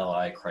that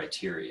LI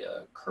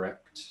criteria,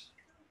 correct?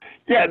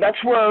 Yeah,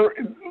 that's where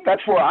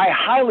I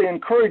highly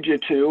encourage you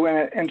to,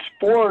 and it's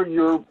for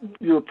your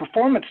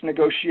performance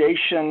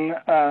negotiation,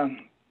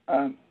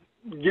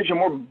 gives you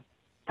more,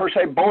 per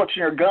se, bullets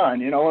in your gun.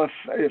 You know,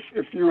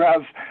 if you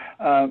have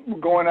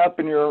going up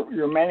and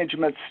your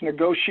management's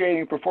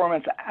negotiating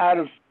performance out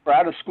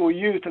of school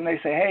youth, and they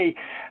say, hey,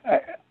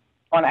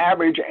 on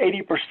average,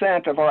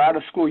 80% of our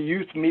out-of-school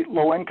youth meet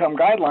low-income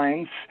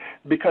guidelines,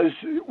 because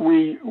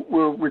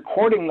we're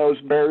recording those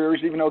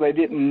barriers even though they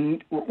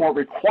weren't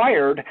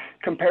required,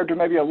 compared to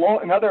maybe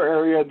another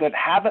area that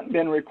haven't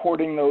been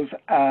recording those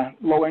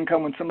low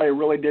income when somebody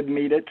really did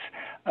meet it.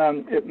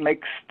 It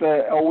makes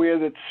the LWIA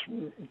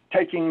that's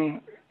taking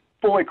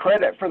fully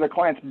credit for the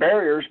client's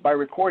barriers by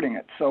recording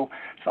it. So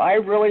I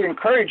really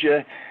encourage you,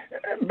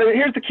 but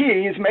here's the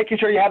key, is making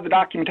sure you have the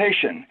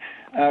documentation,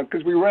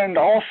 because we run into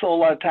also a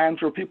lot of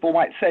times where people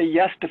might say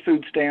yes to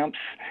food stamps,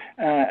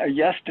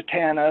 yes to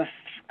TANF,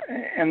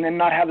 and then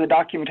not have the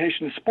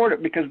documentation to support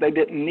it because they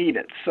didn't need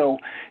it. So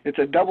it's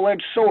a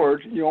double-edged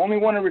sword. You only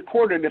want to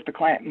record it if the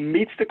client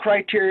meets the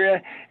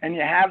criteria and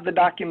you have the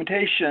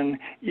documentation,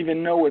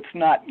 even though it's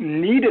not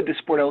needed to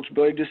support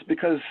eligibility, just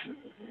because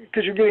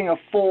you're getting a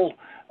full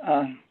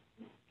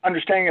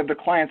understanding of the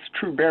client's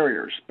true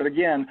barriers. But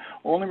again,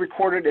 only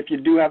record it if you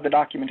do have the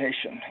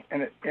documentation.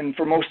 And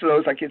for most of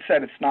those, like you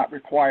said, it's not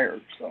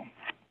required. So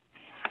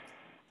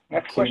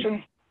next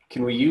question.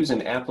 Can we use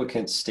an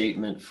applicant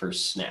statement for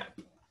SNAP?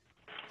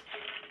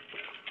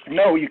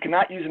 No, you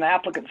cannot use an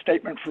applicant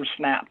statement for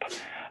SNAP.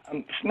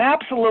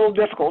 SNAP's a little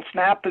difficult.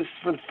 SNAP is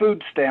for the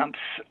food stamps.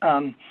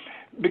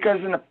 Because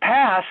in the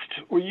past,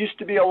 we used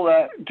to be able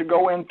to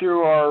go in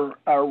through our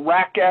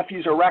RACF,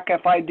 use our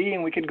RACF ID,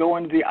 and we could go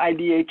into the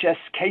IDHS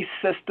case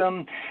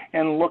system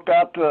and look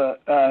up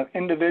an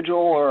individual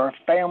or a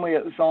family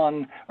that was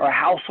on, or a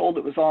household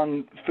that was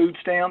on food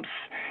stamps.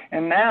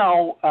 And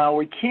now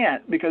we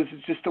can't, because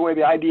it's just the way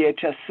the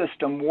IDHS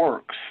system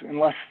works,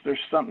 unless there's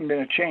something been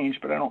a change,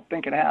 but I don't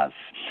think it has.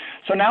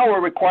 So now we're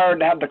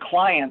required to have the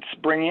clients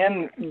bring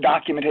in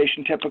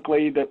documentation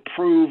typically that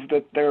prove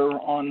that they're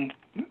on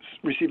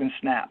receiving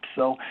SNAP.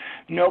 So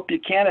nope, you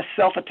can't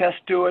self-attest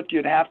to it.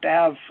 You'd have to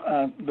have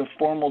the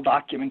formal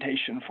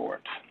documentation for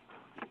it.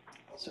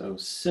 So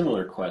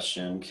similar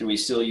question, can we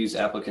still use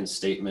applicant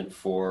statement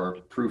for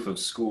proof of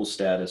school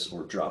status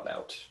or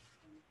dropout?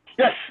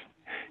 Yes,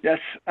 yes.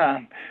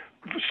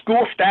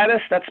 School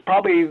status, that's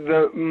probably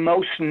the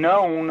most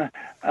known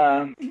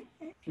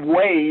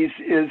ways,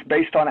 is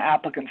based on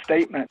applicant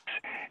statements.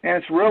 And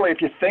it's really,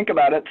 if you think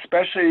about it,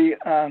 especially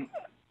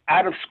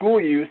out-of-school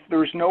youth,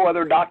 there's no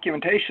other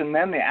documentation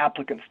than the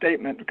applicant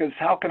statement, because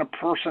how can a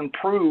person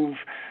prove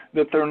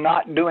that they're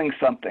not doing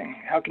something?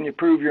 How can you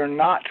prove you're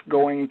not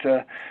going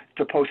to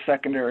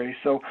post-secondary?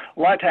 So a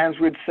lot of times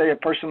we'd say a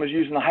person was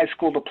using a high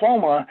school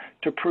diploma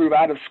to prove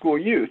out-of-school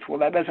youth. Well,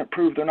 that doesn't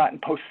prove they're not in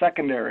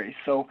post-secondary.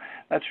 So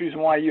that's the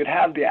reason why you'd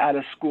have the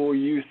out-of-school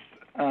youth,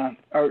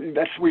 or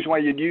that's the reason why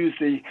you'd use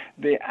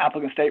the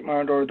applicant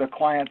statement or the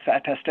client's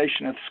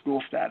attestation of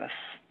school status.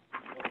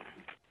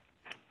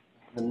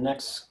 The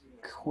next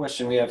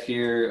question we have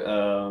here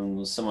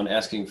was someone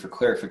asking for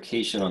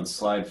clarification on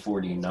slide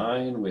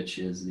 49, which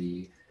is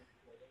the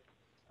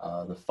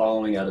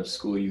following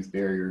out-of-school youth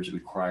barriers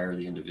require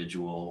the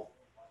individual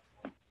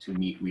to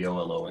meet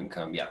WIOA low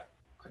income. Yeah,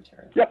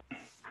 criteria. Yep.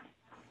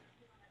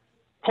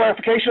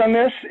 Clarification on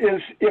this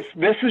is, if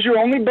this is your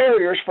only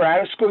barriers for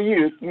out-of-school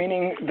youth,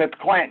 meaning that the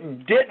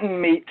client didn't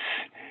meet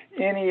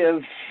any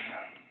of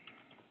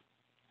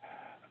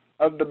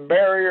the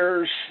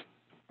barriers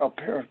up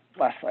here,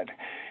 last slide.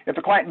 If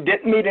the client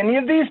didn't meet any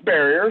of these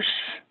barriers,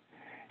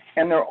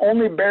 and their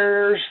only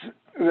barriers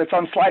that's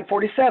on slide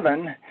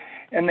 47,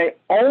 and they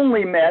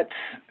only met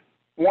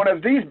one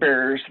of these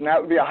barriers, and that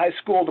would be a high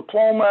school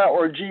diploma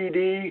or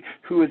GED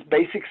who is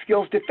basic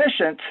skills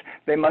deficient,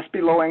 they must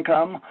be low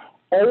income.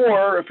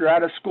 Or if you're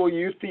out of school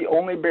youth, the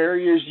only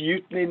barrier is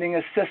youth needing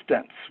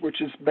assistance,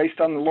 which is based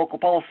on the local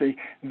policy.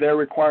 They're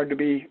required to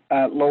be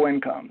low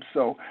income.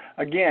 So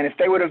again, if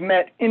they would have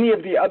met any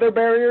of the other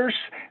barriers,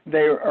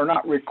 they are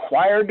not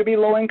required to be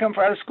low income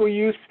for out of school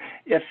youth.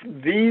 If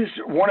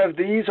one of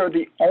these are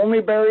the only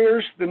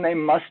barriers, then they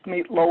must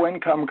meet low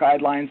income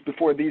guidelines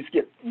before these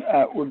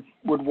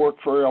would work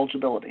for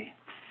eligibility.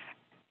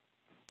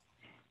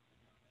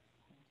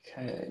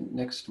 Okay,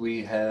 next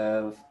we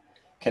have,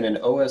 can an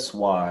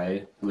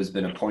OSY who has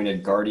been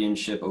appointed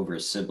guardianship over a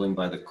sibling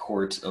by the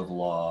court of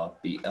law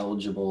be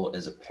eligible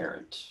as a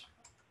parent?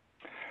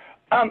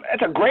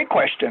 That's a great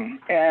question.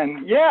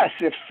 And yes,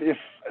 if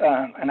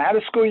an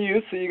out-of-school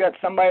youth, so you got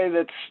somebody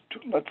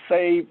that's, let's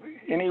say,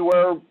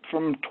 anywhere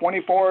from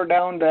 24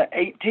 down to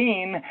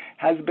 18,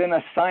 has been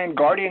assigned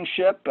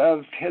guardianship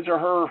of his or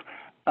her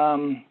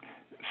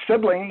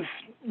siblings,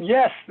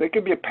 yes, they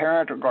could be a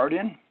parent or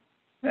guardian.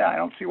 Yeah, I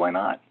don't see why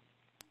not.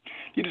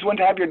 You just want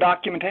to have your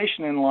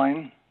documentation in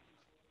line.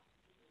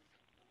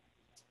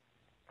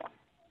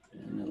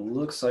 And it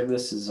looks like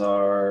this is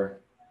our,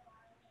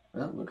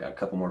 well, we've got a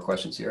couple more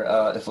questions here.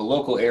 If a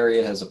local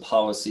area has a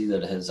policy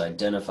that has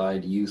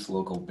identified youth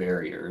local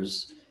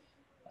barriers,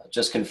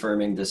 just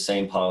confirming the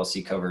same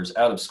policy covers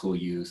out-of-school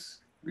youth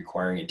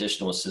requiring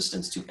additional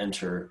assistance to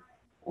enter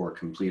or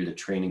complete a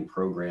training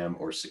program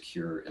or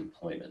secure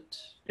employment.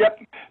 Yep.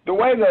 The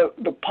way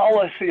the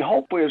policy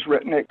hopefully is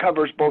written, it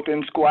covers both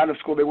in-school,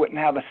 out-of-school. They wouldn't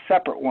have a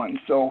separate one.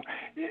 So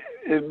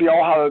it'd be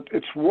all how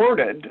it's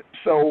worded.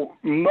 So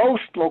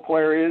most local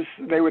areas,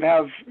 they would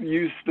have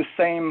used the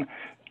same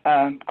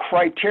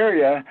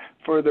criteria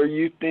for their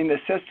youth needing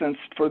assistance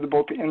for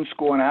both the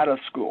in-school and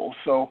out-of-school.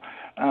 So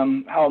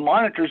how a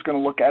monitor is going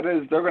to look at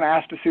it is they're going to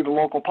ask to see the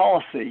local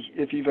policy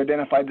if you've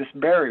identified this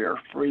barrier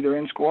for either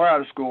in-school or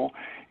out-of-school,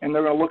 and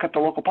they're going to look at the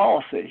local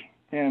policy.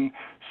 And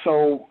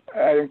so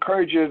I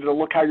encourage you to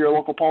look how your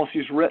local policy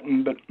is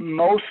written, but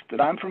most that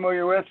I'm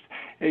familiar with,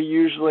 it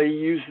usually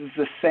uses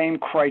the same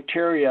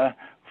criteria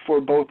for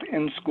both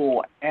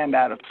in-school and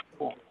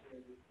out-of-school.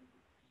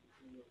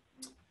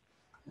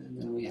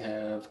 And then we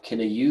have, can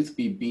a youth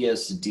be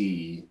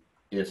BSD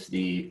if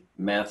the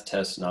math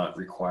test not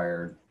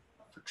required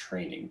for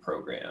training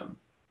program?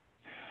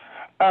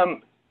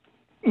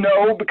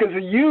 No, because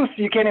a youth,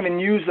 you can't even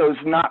use those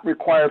not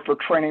required for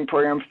training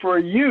programs. For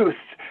a youth,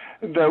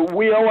 the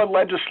WIOA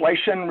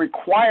legislation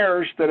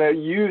requires that a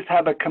youth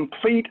have a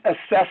complete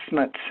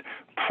assessment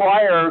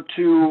prior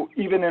to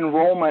even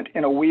enrollment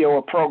in a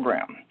WIOA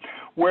program,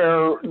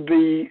 where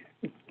the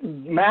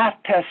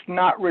math test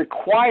not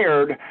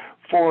required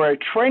for a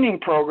training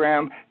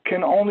program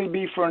can only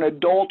be for an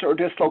adult or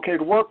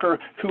dislocated worker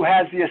who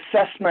has the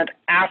assessment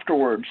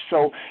afterwards.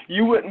 So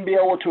you wouldn't be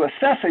able to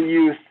assess a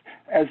youth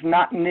as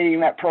not needing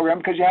that program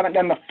because you haven't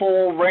done the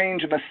full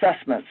range of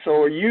assessment.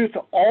 So a youth,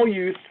 all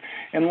youth,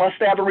 unless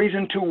they have a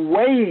reason to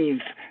waive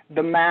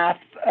the math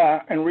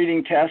and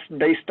reading test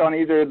based on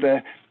either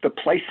the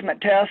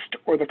placement test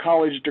or the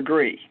college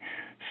degree.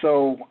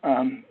 So,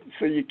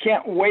 so you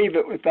can't waive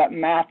it with that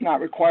math not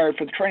required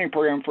for the training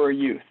program for a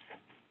youth.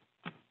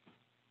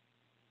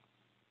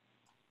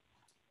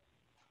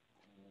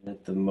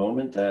 At the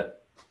moment,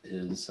 that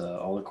is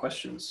all the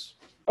questions.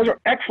 Those are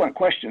excellent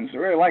questions. I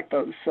really like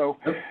those. So,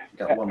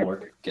 got one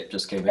more.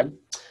 Just came in.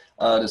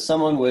 Does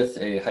someone with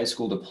a high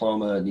school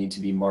diploma need to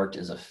be marked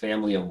as a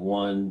family of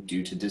one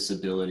due to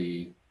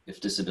disability if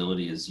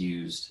disability is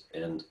used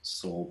and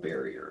sole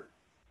barrier?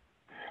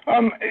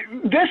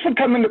 This would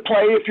come into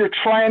play if you're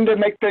trying to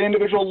make the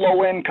individual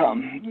low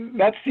income.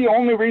 That's the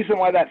only reason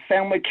why that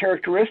family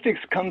characteristics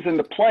comes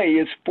into play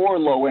is for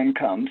low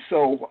income.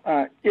 So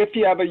if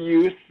you have a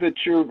youth that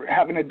you're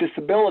having a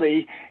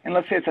disability, and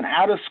let's say it's an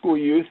out-of-school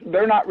youth,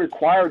 they're not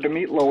required to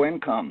meet low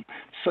income.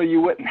 So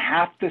you wouldn't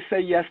have to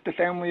say yes to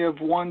family of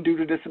one due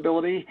to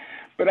disability.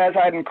 But as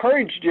I'd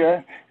encouraged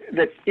you,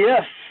 that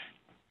if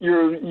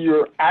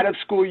your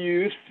out-of-school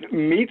youth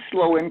meets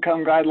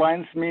low-income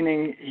guidelines,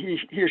 meaning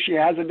he or she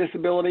has a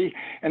disability,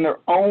 and their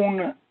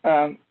own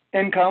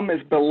income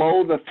is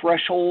below the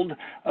threshold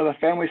of a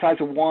family size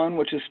of one,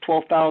 which is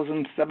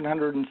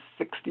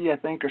 12,760, I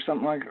think, or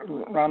something like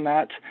around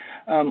that.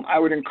 I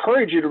would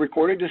encourage you to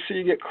record it just so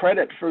you get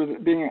credit for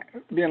being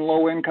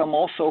low income,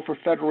 also for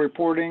federal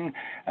reporting,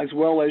 as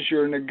well as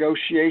your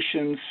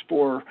negotiations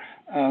for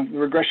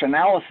regression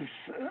analysis,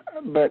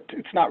 but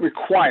it's not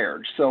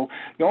required. So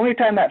the only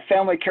time that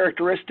family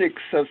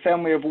characteristics of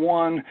family of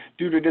one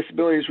due to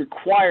disability is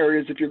required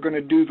is if you're going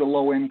to do the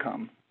low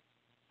income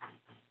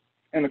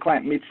and the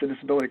client meets the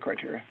disability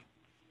criteria.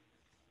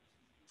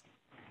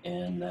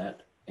 And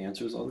that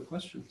answers all the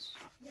questions.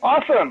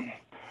 Awesome.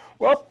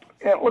 Well,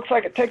 it looks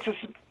like it takes us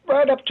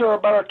right up to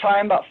about our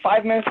time, about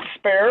 5 minutes to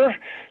spare.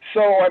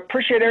 So I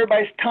appreciate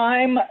everybody's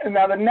time.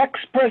 Now the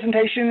next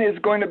presentation is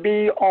going to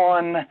be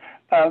on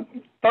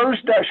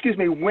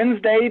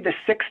Wednesday the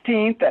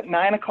 16th at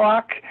 9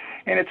 o'clock,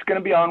 and it's going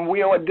to be on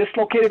WIOA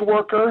dislocated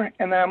worker.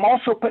 And then I'm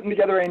also putting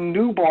together a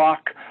new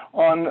block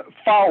on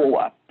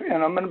follow-up,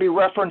 and I'm going to be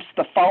referencing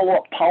the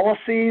follow-up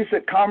policies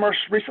that Commerce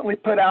recently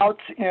put out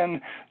in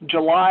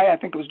July. I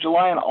think it was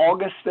July and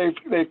August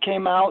they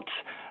came out.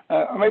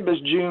 Or maybe it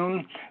was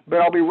June,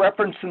 but I'll be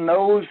referencing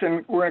those,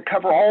 and we're going to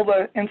cover all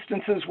the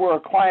instances where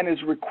a client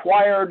is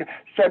required,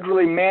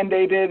 federally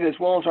mandated, as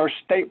well as our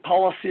state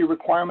policy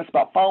requirements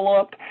about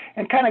follow-up,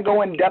 and kind of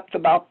go in depth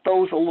about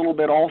those a little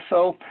bit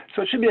also.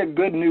 So it should be a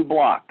good new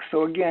block.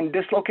 So again,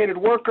 dislocated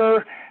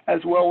worker,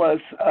 as well as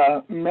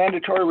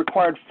mandatory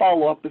required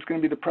follow-up is going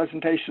to be the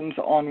presentations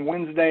on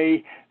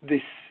Wednesday,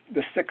 the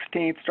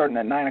 16th, starting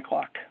at 9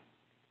 o'clock.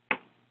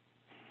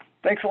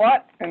 Thanks a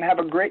lot, and have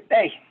a great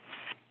day.